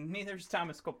neither is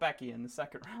Thomas Kopecky in the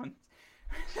second round.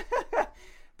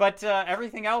 But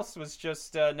everything else was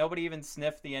just nobody even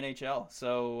sniffed the NHL.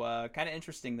 So kind of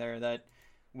interesting there that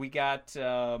we got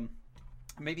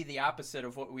maybe the opposite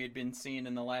of what we had been seeing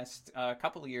in the last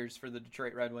couple of years for the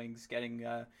Detroit Red Wings, getting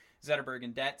Zetterberg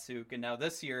and Datsyuk. And now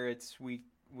this year it's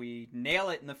we nail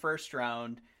it in the first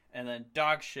round and then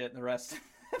dog shit in the rest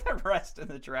of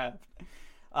the draft.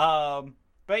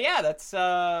 But yeah, that's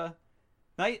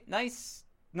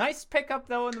nice pickup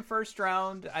though in the first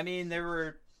round. I mean, there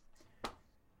were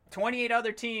 28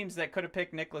 other teams that could have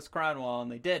picked Nicholas Kronwall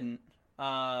and they didn't.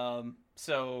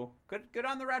 So good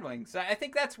on the Red Wings. I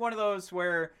think that's one of those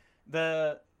where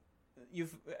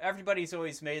everybody's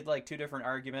always made like two different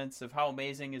arguments of how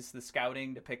amazing is the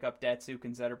scouting to pick up Datsyuk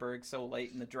and Zetterberg so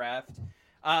late in the draft.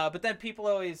 But then people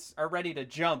always are ready to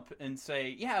jump and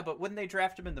say, yeah, but wouldn't they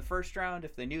draft him in the first round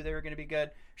if they knew they were going to be good?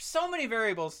 There's so many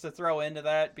variables to throw into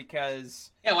that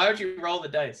because... Yeah, why would you roll the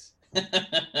dice?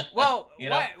 Well,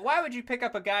 why would you pick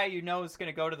up a guy you know is going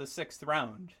to go to the 6th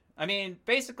round? I mean,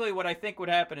 basically what I think would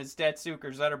happen is Datsyuk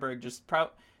or Zetterberg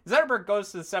Zetterberg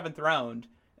goes to the 7th round,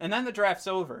 and then the draft's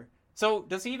over. So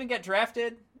does he even get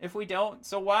drafted if we don't?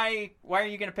 So why are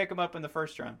you going to pick him up in the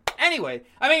first round? Anyway,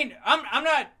 I mean, I'm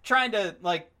not trying to,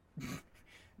 like,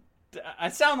 I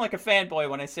sound like a fanboy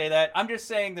when I say that. I'm just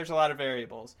saying there's a lot of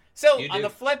variables. So on the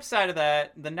flip side of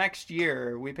that, the next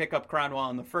year we pick up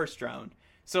Kronwall in the first round.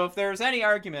 So if there's any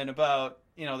argument about,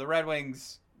 the Red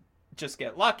Wings just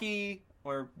get lucky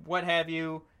or what have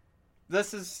you,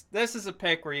 this is a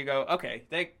pick where you go, okay,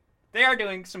 they are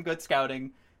doing some good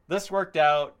scouting. This worked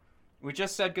out. We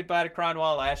just said goodbye to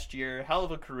Kronwall last year. Hell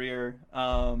of a career.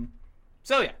 So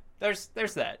yeah, there's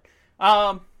that.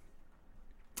 All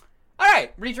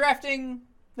right, redrafting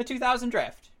the 2000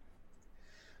 draft.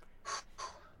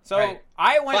 So right.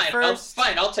 I went first.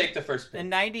 I'll take the first pick. In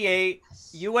 98.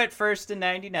 You went first in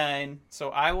 99. So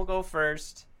I will go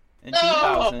first in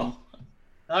 2000. All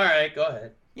right, go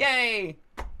ahead. Yay!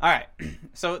 All right.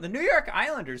 So the New York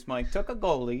Islanders, Mike, took a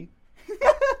goalie.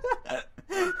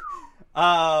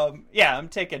 Yeah, I'm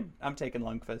taking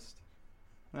Lundqvist.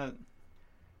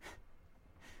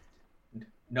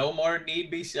 No more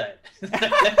need be said.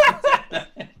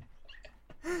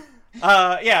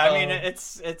 Yeah, I mean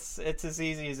it's as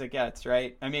easy as it gets,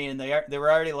 right? I mean they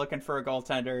were already looking for a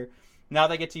goaltender. Now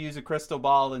they get to use a crystal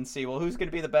ball and see, well, who's going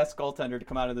to be the best goaltender to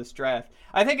come out of this draft.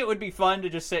 I think it would be fun to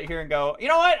just sit here and go, you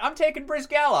know what? I'm taking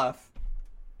Brizgalov.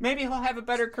 Maybe he'll have a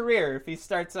better career if he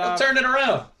starts off. He'll turn it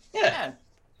around. Yeah.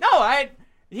 No,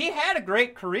 he had a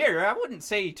great career. I wouldn't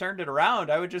say he turned it around.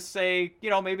 I would just say,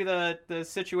 maybe the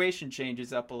situation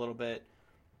changes up a little bit.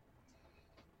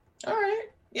 All right.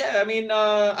 Yeah, I mean,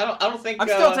 I don't think... I'm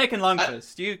still taking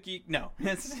Lundqvist. No.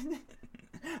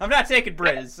 I'm not taking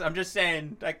Briz. I'm just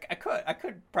saying I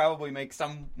could probably make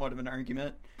somewhat of an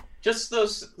argument. Just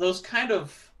those kind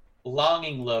of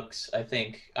longing looks, I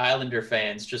think, Islander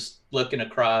fans just looking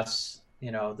across, the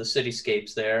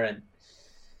cityscapes there and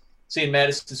seeing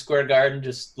Madison Square Garden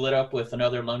just lit up with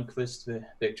another Lundqvist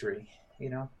victory,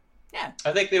 Yeah.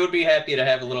 I think they would be happy to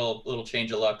have a little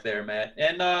change of luck there, Matt.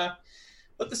 And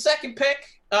but the second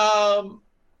pick, they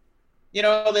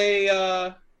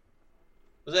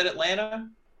was that Atlanta?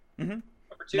 Mm-hmm.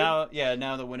 Number 2?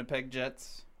 Now the Winnipeg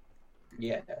Jets.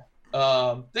 Yeah.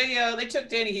 They took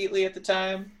Danny Heatley at the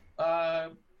time.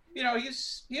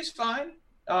 He's fine.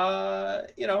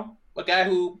 A guy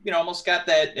who, almost got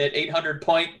that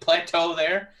 800-point plateau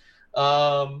there.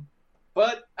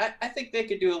 But I think they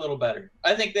could do a little better.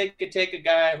 I think they could take a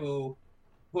guy who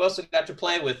also got to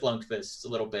play with Lundqvist a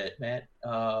little bit, Matt.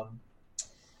 I'm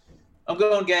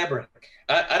going Gaborik.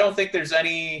 I don't think there's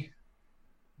any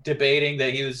debating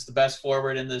that he was the best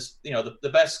forward in this,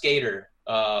 the best skater,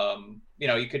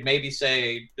 You could maybe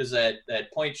say, does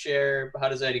that point share, how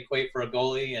does that equate for a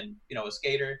goalie and, a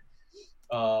skater?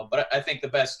 But I think the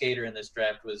best skater in this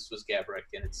draft was Gaborik,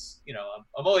 and it's,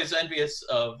 I'm always envious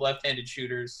of left-handed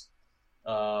shooters.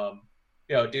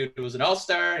 Dude was an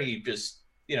all-star. He just,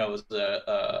 was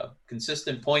a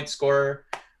consistent point scorer.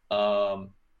 A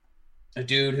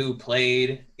dude who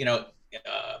played,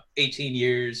 18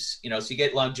 years, so you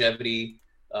get longevity.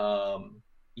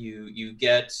 You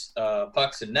get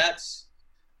pucks and nets.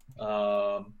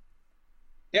 I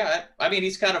mean,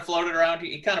 he's kind of floated around.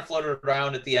 He kind of floated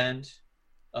around at the end.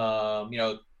 Playing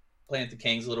at the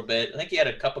Kings a little bit. I think he had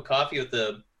a cup of coffee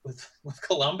with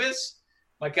Columbus.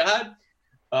 My God.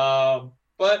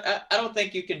 But I don't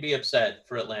think you can be upset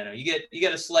for Atlanta. You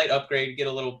get a slight upgrade. You get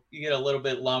a little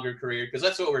bit longer career, because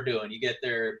that's what we're doing. You get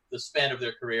the span of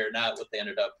their career, not what they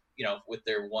ended up, with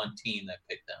their one team that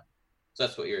picked them. So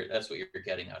that's what you're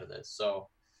getting out of this. So,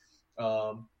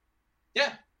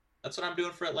 that's what I'm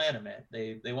doing for Atlanta, man.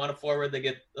 They want a forward. They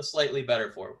get a slightly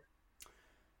better forward.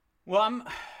 Well,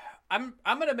 I'm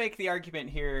gonna make the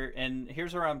argument here, and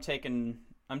here's where I'm taking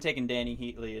Danny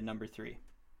Heatley at number 3.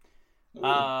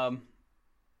 Ooh.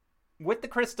 With the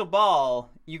crystal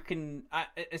ball, you can.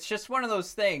 It's just one of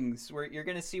those things where you're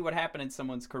gonna see what happened in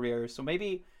someone's career. So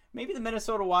maybe the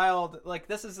Minnesota Wild, like,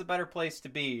 this is a better place to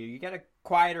be. You get a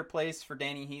quieter place for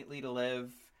Danny Heatley to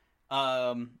live.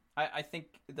 I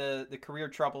think the career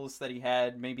troubles that he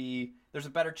had, maybe there's a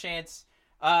better chance.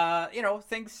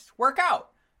 Things work out.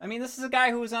 I mean, this is a guy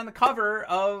who was on the cover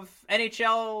of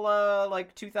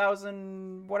NHL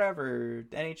 2000 whatever,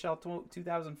 NHL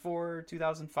 2004,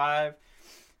 2005.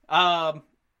 I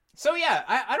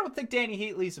don't think Danny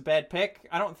Heatley's a bad pick.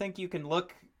 I don't think you can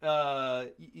look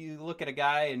at a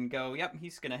guy and go, yep,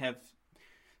 he's going to have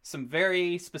some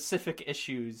very specific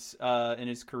issues in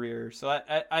his career. So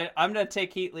I'm going to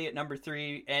take Heatley at number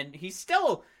 3, and he's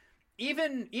still,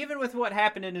 even with what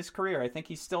happened in his career, I think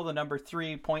he's still the number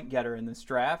 3 point getter in this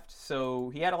draft. So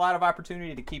he had a lot of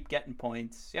opportunity to keep getting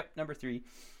points. Yep, number 3.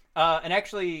 And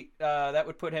actually, that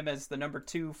would put him as the number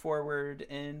 2 forward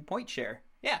in point share.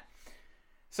 Yeah.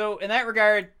 So in that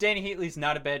regard, Danny Heatley's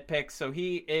not a bad pick. So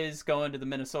he is going to the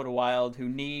Minnesota Wild, who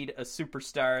need a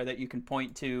superstar that you can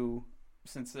point to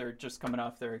since they're just coming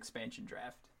off their expansion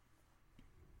draft.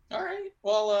 All right.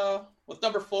 Well, with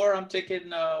number 4, I'm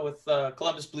taking with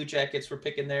Columbus Blue Jackets. We're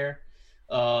picking there.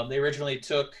 They originally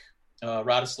took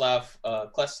Radoslav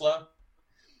Klesla,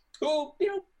 who,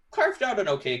 carved out an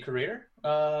okay career.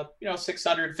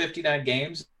 659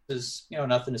 games is,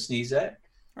 nothing to sneeze at.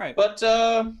 Right. But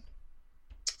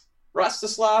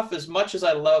Rostislav, as much as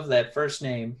I love that first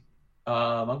name,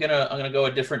 I'm gonna go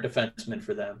a different defenseman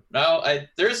for them. Now,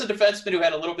 there is a defenseman who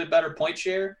had a little bit better point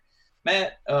share,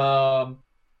 Matt.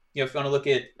 If you want to look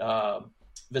at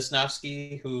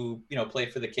Wisniewski, who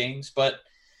played for the Kings, but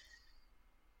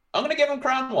I'm gonna give him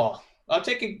Kronwall. I'm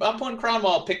putting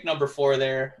Kronwall pick number 4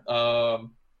 there,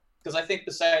 because I think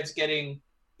besides getting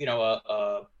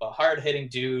a hard hitting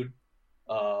dude,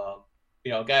 a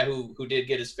guy who did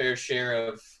get his fair share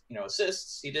of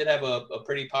assists. He did have a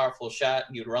pretty powerful shot.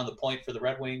 He would run the point for the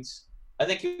Red Wings. I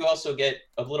think you also get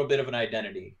a little bit of an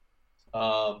identity,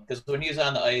 because when he was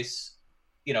on the ice,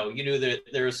 you knew that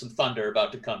there was some thunder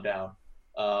about to come down.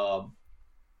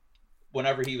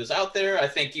 Whenever he was out there, I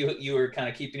think you were kind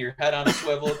of keeping your head on a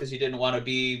swivel because you didn't want to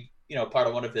be part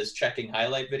of one of his checking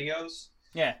highlight videos.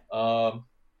 Yeah. And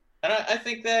I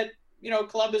think that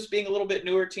Columbus being a little bit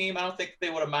newer team, I don't think they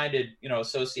would have minded,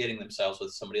 associating themselves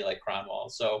with somebody like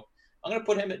Kronwall. So I'm going to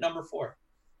put him at number 4.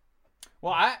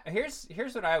 Well, here's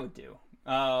what I would do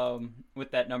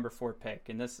with that number 4 pick,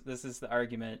 and this is the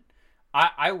argument.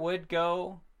 I would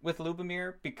go with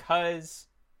Lubomir because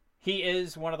he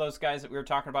is one of those guys that we were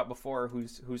talking about before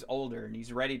who's older and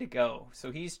he's ready to go.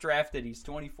 So he's drafted. He's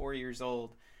 24 years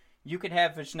old. You could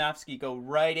have Wisniewski go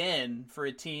right in for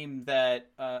a team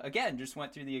that, again, just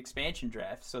went through the expansion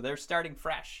draft. So they're starting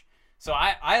fresh. So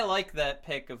I like that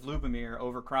pick of Lubomir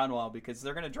over Kronwall because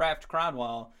they're going to draft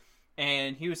Kronwall,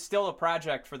 and he was still a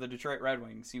project for the Detroit Red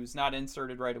Wings. He was not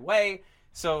inserted right away.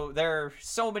 So they're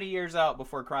so many years out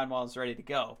before Kronwall is ready to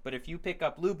go. But if you pick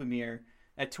up Lubomir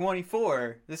at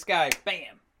 24, this guy,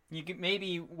 bam, you get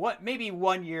maybe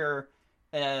 1 year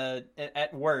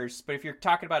at worst, but if you're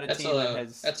talking about a team that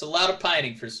has... That's a lot of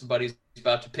pining for somebody who's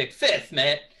about to pick 5th,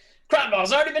 man.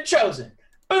 Kronwall's already been chosen.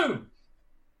 Boom!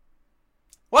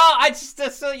 Well,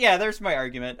 there's my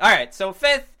argument. All right, so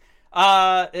 5th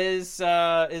is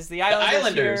the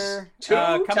Islanders here,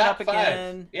 coming up 5.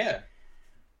 again. Yeah.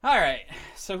 All right,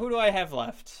 so who do I have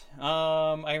left?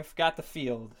 I've got the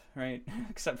field, right?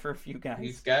 Except for a few guys.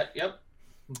 You've got,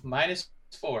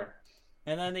 -4.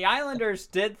 And then the Islanders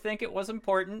did think it was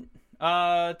important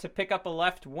to pick up a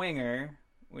left winger,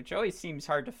 which always seems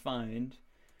hard to find.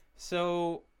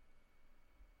 So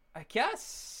I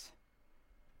guess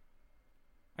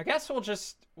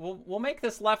we'll make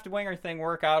this left winger thing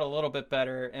work out a little bit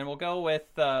better, and we'll go with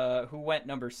who went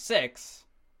number 6,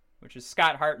 which is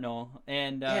Scott Hartnell,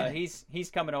 and he's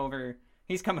coming over.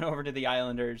 He's coming over to the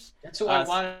Islanders. That's who I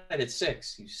wanted at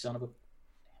 6. You son of a.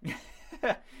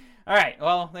 All right,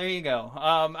 well there you go.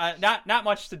 Not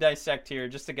much to dissect here.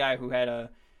 Just a guy who had a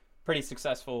pretty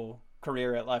successful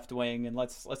career at left wing, and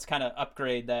let's kind of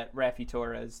upgrade that Raffi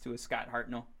Torres to a Scott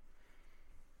Hartnell.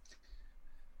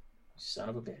 Son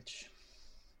of a bitch.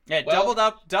 Yeah, doubled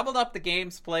up the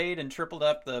games played and tripled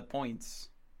up the points.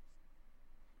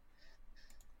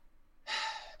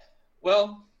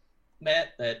 Well, Matt,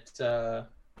 that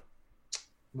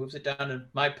moves it down to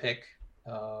my pick.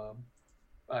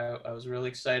 I was really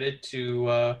excited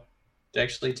to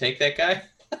actually take that guy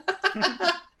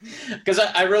because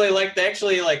I really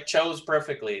chose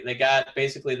perfectly. They got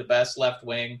basically the best left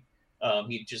wing.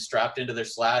 He just dropped into their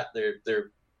slot.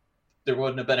 There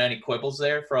wouldn't have been any quibbles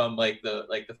there from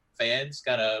the fans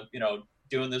kind of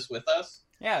doing this with us.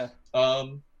 Yeah.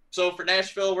 So for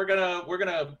Nashville, we're gonna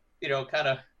kind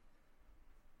of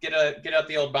get out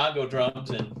the old bongo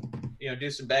drums and do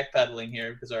some backpedaling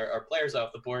here because our player's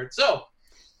off the board. So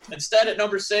instead at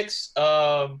number 6,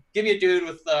 give me a dude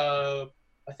with I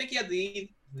think he had the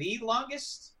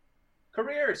longest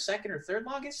career, or second or third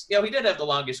longest. Yeah, he did have the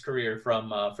longest career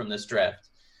from this draft.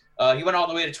 He went all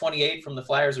the way to 28 from the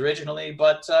Flyers originally,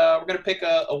 but we're going to pick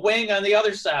a wing on the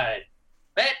other side.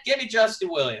 Matt, give me Justin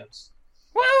Williams.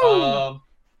 Woo!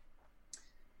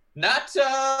 Not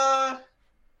the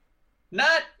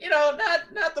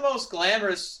most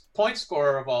glamorous point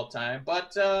scorer of all time,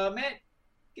 but Matt,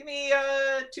 give me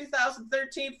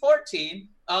 2013-14,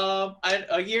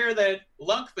 a year that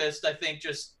Lundqvist, I think,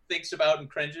 just thinks about and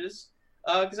cringes.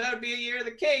 Because that would be a year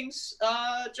the Kings,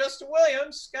 Justin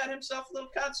Williams, got himself a little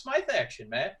Conn Smythe action,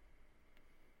 Matt.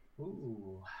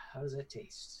 Ooh, how does that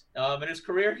taste? In his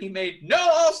career, he made no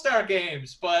All-Star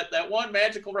games, but that one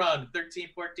magical run, 13-14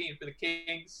 for the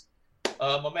Kings.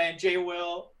 My man Jay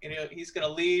Will, he's going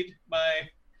to lead my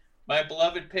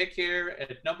beloved pick here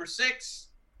at number 6.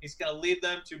 He's going to lead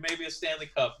them to maybe a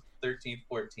Stanley Cup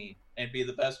 13-14 and be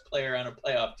the best player on a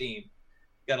playoff team.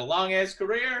 Got a long-ass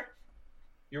career.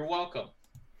 You're welcome.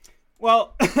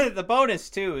 Well, the bonus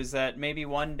too is that maybe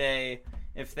one day,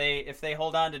 if they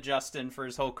hold on to Justin for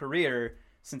his whole career,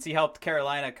 since he helped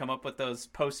Carolina come up with those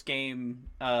post-game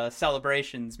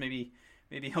celebrations, maybe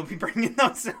he'll be bringing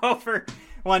those over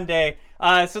one day.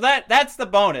 So that's the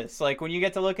bonus. Like when you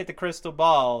get to look at the crystal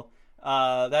ball,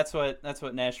 that's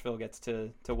what Nashville gets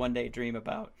to one day dream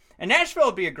about. And Nashville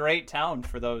would be a great town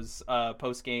for those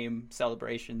post-game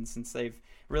celebrations, since they've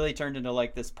really turned into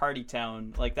like this party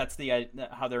town. Like that's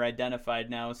how they're identified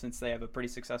now, since they have a pretty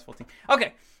successful team.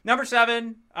 Okay, number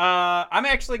 7. I'm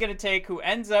actually going to take who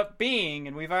ends up being,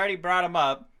 and we've already brought him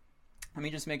up. Let me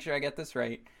just make sure I get this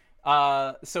right.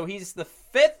 So he's the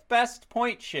 5th best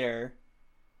point share,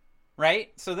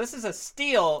 right? So this is a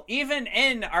steal, even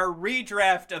in our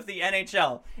redraft of the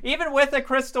NHL. Even with a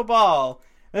crystal ball,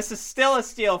 this is still a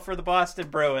steal for the Boston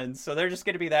Bruins. So they're just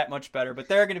going to be that much better. But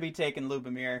they're going to be taking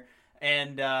Lubomir.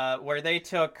 And where they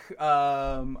took,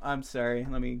 I'm sorry,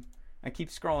 I keep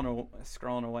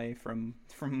scrolling away from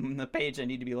the page I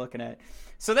need to be looking at.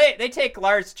 So they take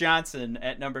Lars Johnson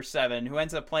at number 7, who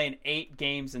ends up playing 8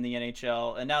 games in the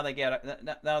NHL, and now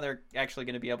they're actually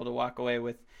going to be able to walk away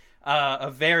with a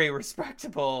very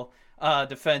respectable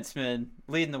defenseman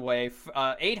leading the way.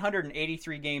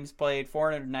 883 games played,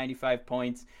 495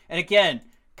 points, and again,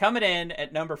 coming in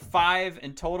at number 5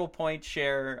 in total point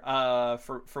share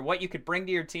for what you could bring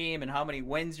to your team and how many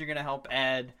wins you're going to help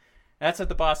add. That's what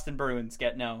the Boston Bruins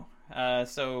get now.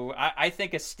 So I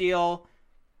think a steal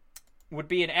would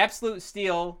be an absolute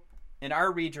steal in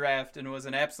our redraft, and was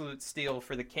an absolute steal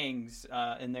for the Kings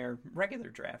in their regular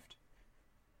draft.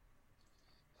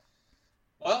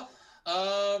 Well,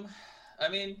 I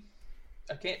mean,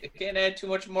 I can't add too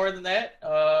much more than that.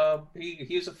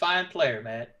 He was a fine player,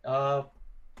 Matt.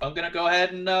 I'm gonna go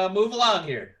ahead and move along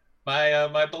here.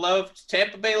 My beloved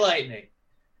Tampa Bay Lightning,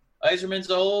 Yzerman's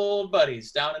old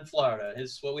buddies down in Florida.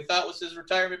 What we thought was his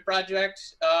retirement project.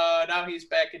 Now he's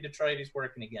back in Detroit. He's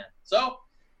working again. So,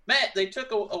 Matt, they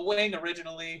took a wing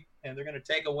originally, and they're gonna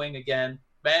take a wing again.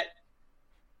 Matt,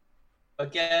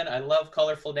 again, I love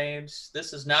colorful names.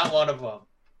 This is not one of them.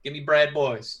 Give me Brad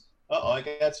Boyes. I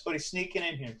got somebody sneaking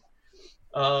in here.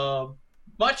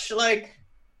 Much like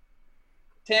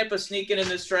Tampa sneaking in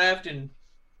this draft and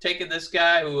taking this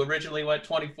guy who originally went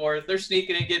 24th. They're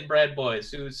sneaking and getting Brad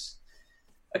Boyes, who's,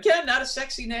 again, not a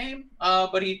sexy name,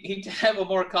 but he did have a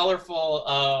more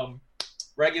colorful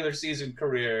regular season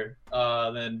career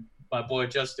than my boy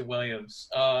Justin Williams.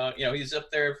 He's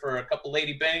up there for a couple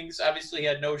Lady Bings. Obviously, he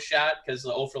had no shot because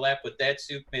the overlap with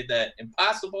Datsuk made that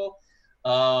impossible.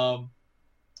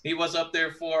 He was up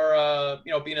there for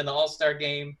being in the All-Star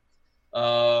game.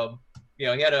 He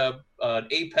had an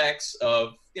apex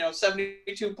of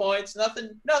 72 points.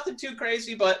 Nothing too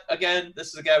crazy, but again, this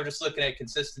is a guy we're just looking at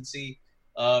consistency.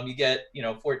 You get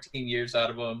 14 years out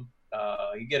of him.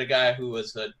 You get a guy who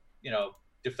was a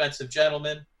defensive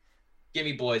gentleman. Give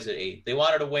me Boyes at 8. They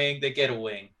wanted a wing, they get a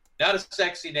wing. Not a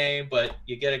sexy name, but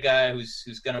you get a guy who's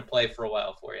going to play for a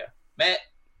while for you. Matt,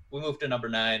 we move to number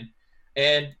 9.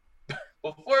 And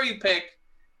before you pick,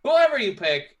 whoever you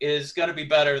pick is going to be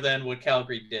better than what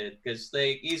Calgary did, because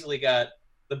they easily got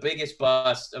the biggest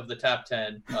bust of the top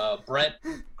 10, Brent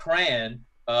Cran,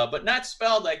 but not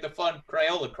spelled like the fun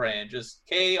Crayola Cran, just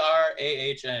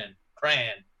Krahn,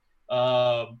 Cran.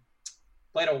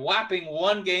 Played a whopping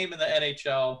 1 game in the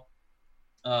NHL.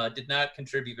 Did not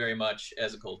contribute very much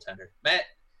as a goaltender. Matt,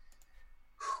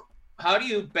 how do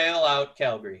you bail out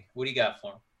Calgary? What do you got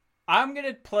for him? I'm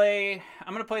gonna play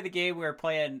the game we were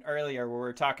playing earlier, where we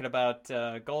were talking about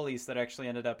goalies that actually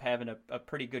ended up having a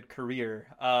pretty good career,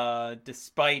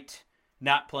 despite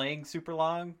not playing super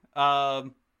long.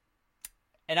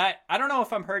 And I don't know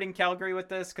if I'm hurting Calgary with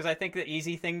this, because I think the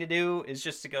easy thing to do is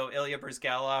just to go Ilya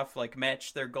Bryzgalov, like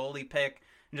match their goalie pick,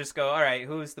 and just go, all right,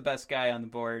 who's the best guy on the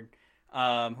board?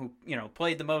 Who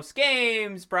played the most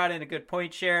games, brought in a good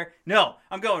point share. No,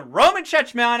 I'm going Roman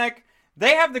Cechmanek.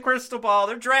 They have the crystal ball.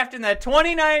 They're drafting that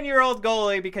 29-year-old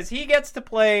goalie because he gets to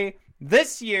play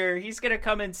this year. He's going to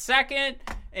come in second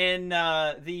in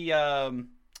the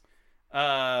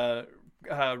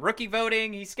rookie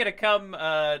voting. He's going to come.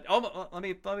 Let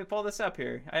me pull this up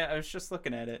here. I was just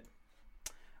looking at it.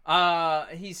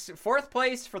 He's 4th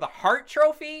place for the Hart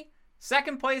Trophy.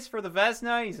 2nd place for the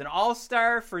Vezina. He's an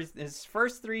all-star for his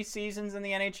first 3 seasons in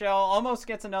the NHL. Almost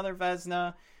gets another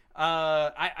Vezina.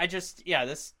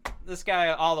 This guy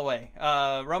all the way.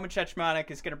 Roman Cechmanek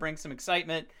is going to bring some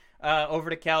excitement over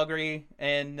to Calgary,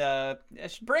 and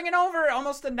bringing over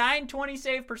almost a .920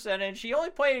 save percentage. He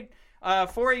only played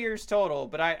 4 years total,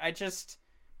 but I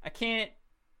can't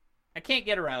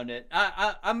get around it.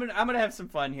 I'm gonna have some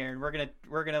fun here, and we're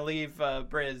gonna leave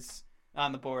Briz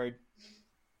on the board.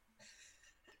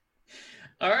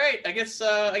 All right, I guess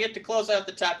I get to close out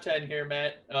the top 10 here,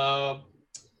 Matt. I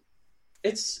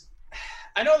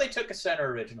know they took a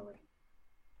center originally.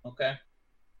 Okay.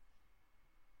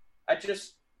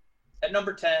 At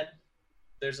number 10,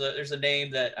 there's a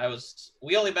name that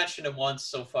we only mentioned him once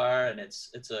so far, and it's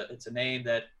a name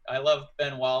that I love.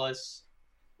 Ben Wallace,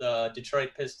 the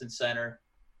Detroit Pistons center.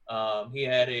 He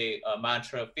had a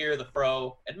mantra, fear the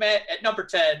fro. And Matt, at number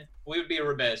 10, we would be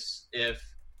remiss if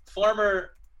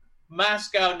former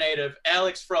Moscow native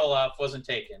Alex Frolov wasn't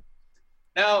taken.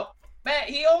 Now, Matt,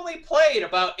 he only played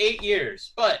about 8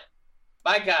 years, but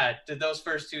my God, did those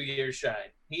first 2 years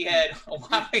shine. He had a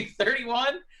whopping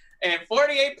 31 and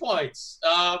 48 points.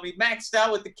 He maxed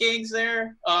out with the Kings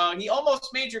there. He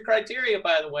almost made your criteria,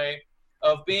 by the way,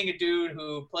 of being a dude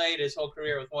who played his whole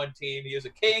career with one team. He was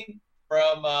a King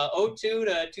from 2002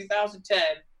 to 2010.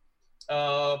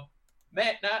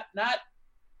 Matt,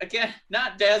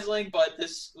 not dazzling, but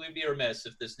we'd be remiss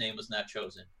if this name was not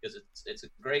chosen, because it's a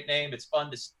great name. It's fun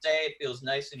to say. It feels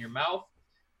nice in your mouth.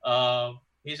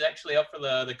 He's actually up for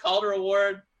the Calder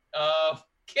Award.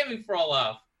 Give me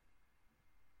Frolov.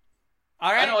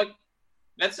 All right,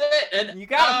 that's it. And you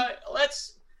got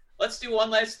let's do one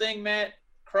last thing, Matt.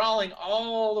 Crawling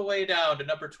all the way down to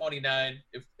number 29.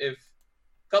 If a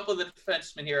couple of the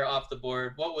defensemen here are off the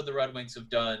board, what would the Red Wings have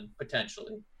done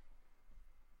potentially?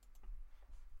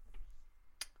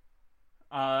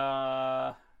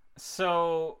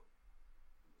 So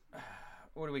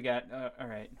what do we got? All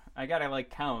right, I gotta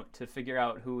count to figure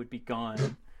out who would be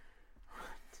gone.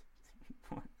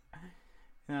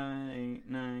 8, 9,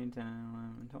 10,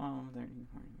 11, 12, 13,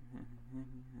 14, 15,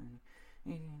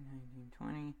 18, 19,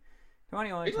 20,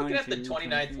 21, Are you looking at the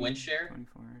 29th win share?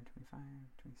 24, 25,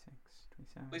 26,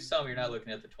 27. Please tell me you're not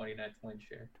looking at the 29th win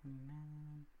share.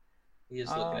 29. He is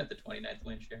looking at the 29th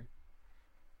win share.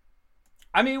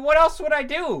 I mean, what else would I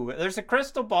do? There's a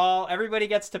crystal ball. Everybody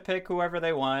gets to pick whoever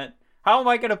they want. How am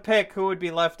I going to pick who would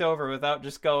be left over without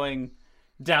just going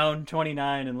down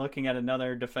 29 and looking at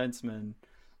another defenseman?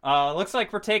 Looks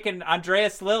like we're taking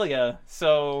Andreas Lilia.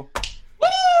 So woo!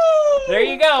 There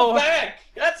you go. Back.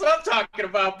 That's what I'm talking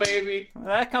about, baby.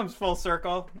 That comes full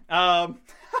circle.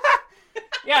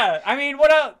 Yeah, I mean,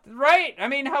 what else? Right? I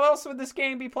mean, how else would this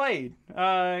game be played?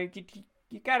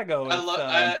 You gotta go with... I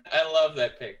love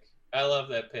that pick. I love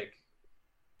that pick.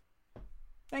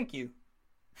 Thank you.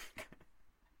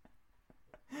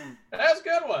 That was a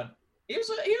good one. He was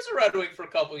a Red Wing for a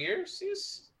couple years. He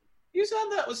was on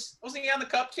that. Wasn't he on the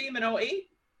Cup team in 2008?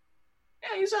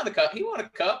 Yeah, he was on the Cup. He won a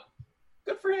Cup.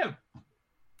 Good for him.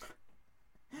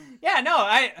 Yeah, no,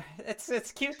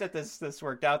 it's cute that this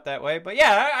worked out that way, but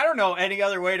yeah, I don't know any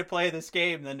other way to play this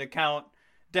game than to count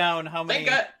down how many.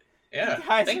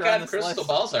 Thank God crystal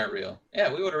balls aren't real.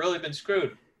 Yeah, we would have really been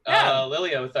screwed. Yeah.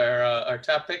 Lilia with our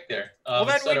top pick there. Well,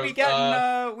 then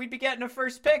we'd be getting a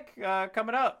first pick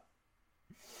coming up.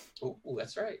 Oh,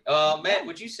 that's right. Matt,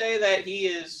 would you say that he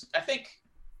is? I think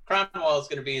Cronwall is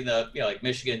going to be in the like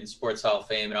Michigan Sports Hall of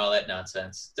Fame and all that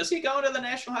nonsense. Does he go into the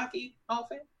National Hockey Hall of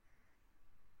Fame?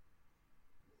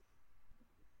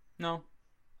 No,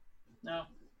 I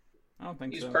don't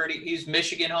think so. He's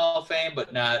Michigan Hall of Fame,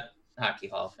 but not Hockey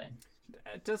Hall of Fame.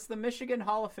 Does the Michigan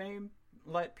Hall of Fame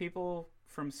let people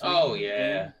from Sweden? Oh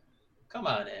yeah, come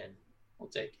on in. We'll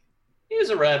take it.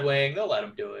 He's a Red Wing. They'll let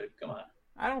him do it. Come on.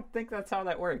 I don't think that's how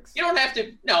that works. You don't have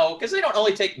to. No, because they don't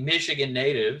only take Michigan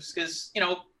natives. Because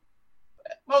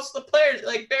most of the players,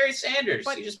 like Barry Sanders,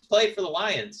 he just played for the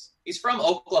Lions. He's from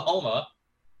Oklahoma.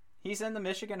 He's in the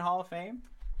Michigan Hall of Fame?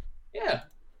 Yeah.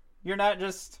 You're not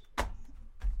just...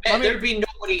 Man, there'd be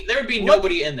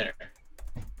nobody in there.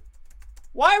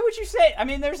 Why would you say... I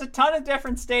mean, there's a ton of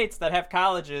different states that have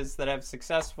colleges that have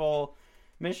successful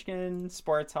Michigan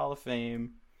Sports Hall of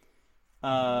Fame.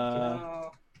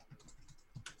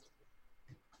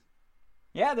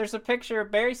 Yeah, there's a picture of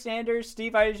Barry Sanders,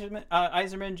 Steve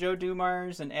Yzerman, Joe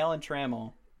Dumars, and Alan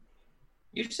Trammell.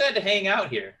 You said to hang out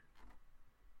here.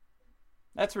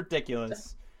 That's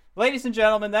ridiculous. Ladies and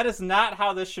gentlemen, that is not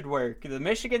how this should work. The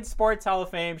Michigan Sports Hall of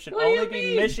Fame should only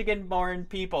be Michigan-born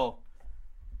people.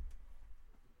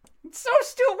 It's so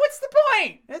stupid. What's the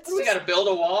point? We got to build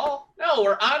a wall? No,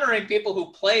 we're honoring people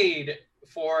who played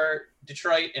for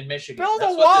Detroit and Michigan. That's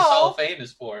what this Hall of Fame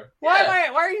is for. Why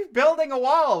are you building a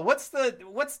wall?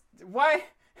 Why?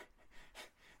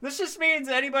 This just means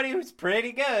anybody who's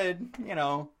pretty good,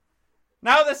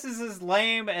 Now this is as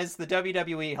lame as the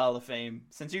WWE Hall of Fame,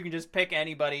 since you can just pick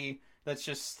anybody that's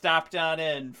just stopped on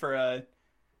in for a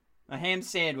ham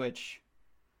sandwich.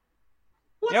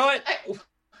 You know what?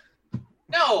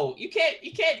 No, you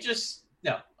can't just...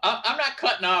 No, I'm not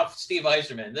cutting off Steve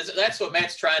Yzerman. That's what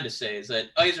Matt's trying to say, is that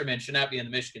Yzerman should not be in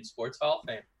the Michigan Sports Hall of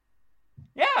Fame.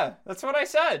 Yeah, that's what I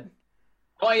said.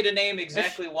 I want you to name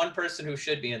exactly one person who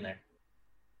should be in there.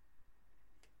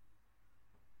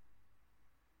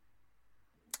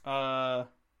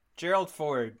 Gerald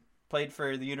Ford played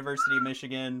for the University of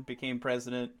Michigan, became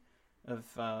president of...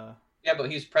 Yeah,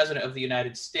 but he's president of the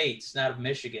United States, not of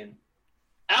Michigan.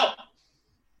 Out!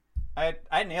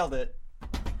 I nailed it.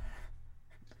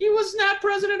 He was not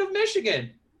president of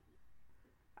Michigan.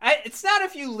 It's not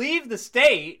if you leave the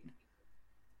state.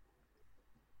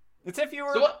 It's if you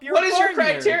were. So what is your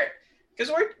criteria?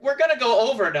 Because we're gonna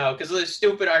go over now because of this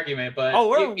stupid argument. But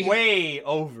we're way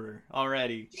over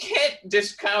already. You can't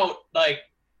discount like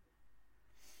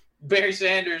Barry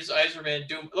Sanders, Yzerman,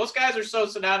 Doom. Those guys are so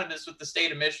synonymous with the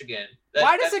state of Michigan.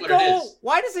 Why does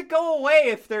it go away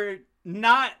if they're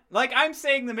not? Like, I'm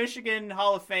saying the Michigan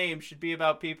Hall of Fame should be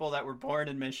about people that were born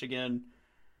in Michigan.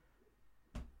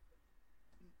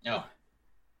 No.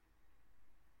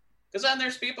 Because then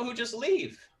there's people who just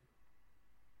leave.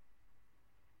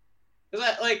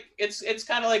 Because it's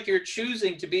kind of like you're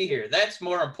choosing to be here. That's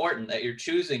more important, that you're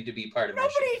choosing to be part of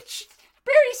Michigan.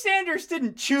 Barry Sanders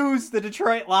didn't choose the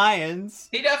Detroit Lions.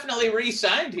 He definitely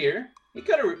re-signed here. He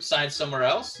could have signed somewhere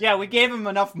else. Yeah, we gave him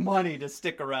enough money to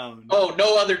stick around. Oh,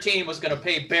 no other team was going to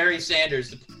pay Barry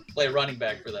Sanders to play running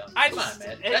back for them. Come on,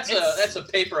 man. That's a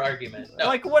paper argument. No.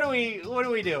 Like, what are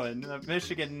we doing? The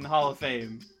Michigan Hall of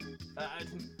Fame.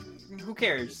 Who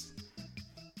cares?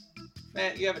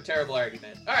 Man, you have a terrible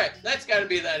argument. All right, that's got to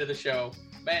be the end of the show.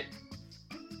 Man,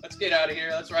 let's get out of here.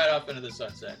 Let's ride off into the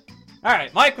sunset. All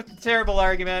right, Mike with the terrible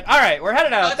argument. All right, we're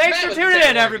headed out. Thanks for tuning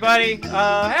in, everybody.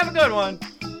 Have a good one.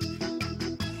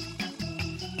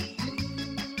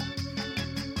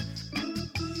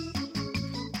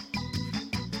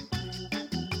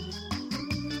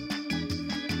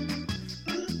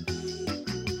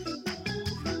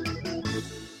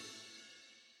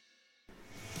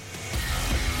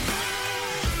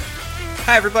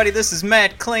 Hi everybody, this is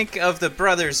Matt Klink of the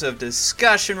Brothers of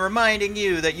Discussion, reminding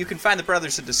you that you can find the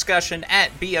Brothers of Discussion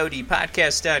at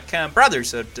bodpodcast.com,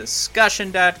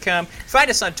 brothersofdiscussion.com. Find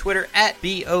us on Twitter at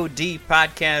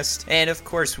bodpodcast, and of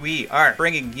course we are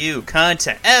bringing you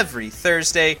content every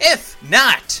Thursday, if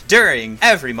not during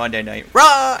every Monday Night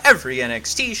Raw, every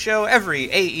NXT show, every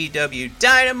AEW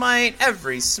Dynamite,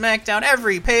 every SmackDown,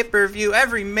 every pay-per-view,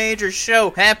 every major show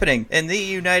happening in the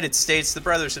United States. The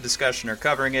Brothers of Discussion are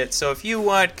covering it, so if you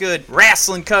want good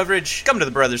wrestling coverage, come to the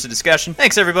Brothers of Discussion.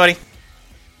 Thanks, everybody.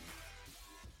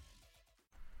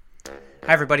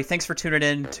 Hi, everybody. Thanks for tuning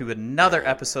in to another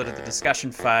episode of the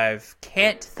Discussion 5.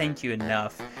 Can't thank you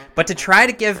enough. But to try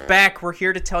to give back, we're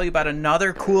here to tell you about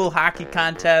another cool hockey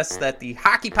contest that the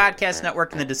Hockey Podcast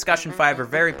Network and the Discussion 5 are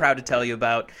very proud to tell you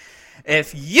about.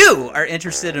 If you are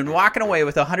interested in walking away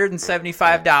with a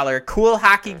 $175 Cool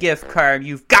Hockey gift card,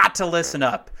 you've got to listen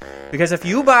up. Because if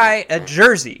you buy a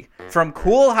jersey from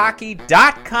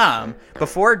CoolHockey.com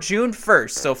before June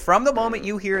 1st, so from the moment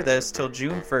you hear this till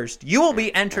June 1st, you will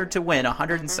be entered to win a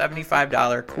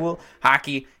 $175 Cool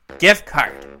Hockey gift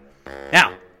card.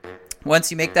 Now, once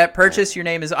you make that purchase, your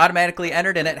name is automatically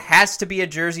entered, and it has to be a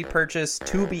jersey purchase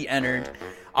to be entered.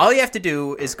 All you have to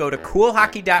do is go to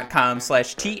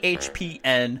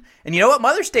coolhockey.com/THPN. And you know what?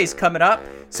 Mother's Day's coming up.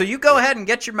 So you go ahead and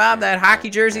get your mom that hockey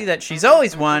jersey that she's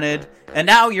always wanted. And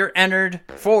now you're entered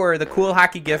for the Cool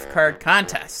Hockey gift card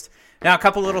contest. Now, a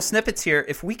couple little snippets here.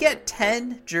 If we get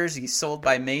 10 jerseys sold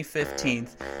by May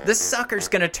 15th, this sucker's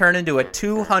going to turn into a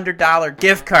 $200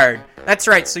 gift card. That's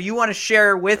right. So you want to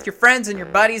share with your friends and your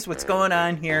buddies what's going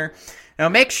on here. Now,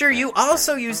 make sure you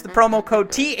also use the promo code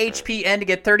THPN to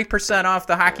get 30% off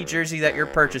the hockey jersey that you're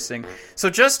purchasing. So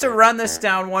just to run this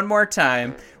down one more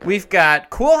time, we've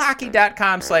got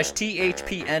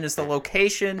coolhockey.com/THPN is the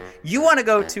location you want to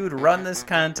go to run this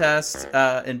contest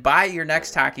and buy your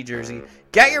next hockey jersey.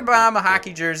 Get your mom a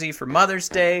hockey jersey for Mother's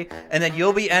Day, and then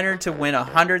you'll be entered to win a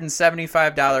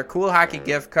 $175 Cool Hockey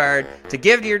gift card to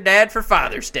give to your dad for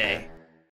Father's Day.